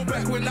remember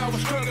back when I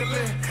was struggling,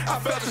 I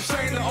felt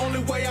ashamed. The only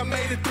way I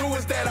made it through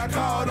is that I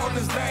called on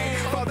His name.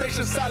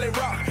 Foundation solid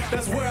rock,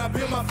 that's where I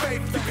build my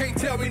faith. You can't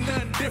tell me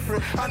nothing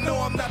different. I know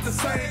I'm not the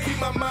same. Keep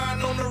my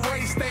mind on the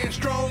race, staying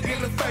strong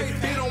in the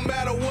faith. It don't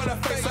matter what I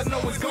face, I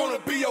know it's gonna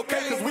be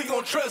okay, cause we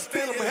gon' trust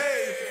in Him.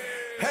 Hey,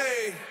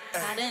 hey.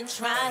 I done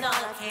tried all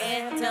I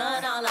can,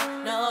 done all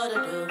I know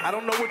to do. I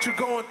don't know what you're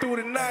going through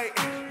tonight.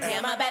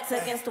 Yeah, my back's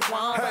against the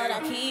wall, but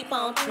I keep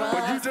on trusting.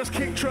 But you just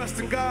keep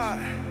trusting God.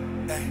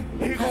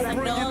 He gon'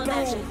 bring you through.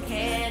 That you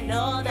can,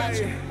 know that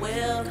you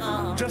will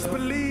come. Just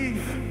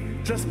believe.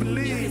 Just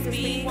believe. You can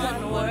speak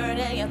one word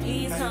and your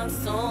peace comes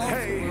soon.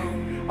 Hey,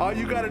 all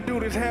you gotta do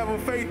is have a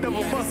faith of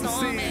a mustard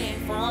seed.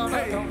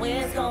 Hey, the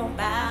winds gon'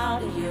 bow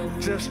to you.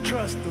 Just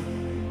trust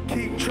Him.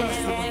 Keep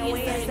trusting Him.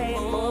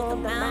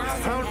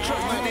 I'm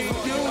trusting in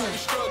you.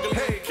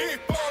 Hey,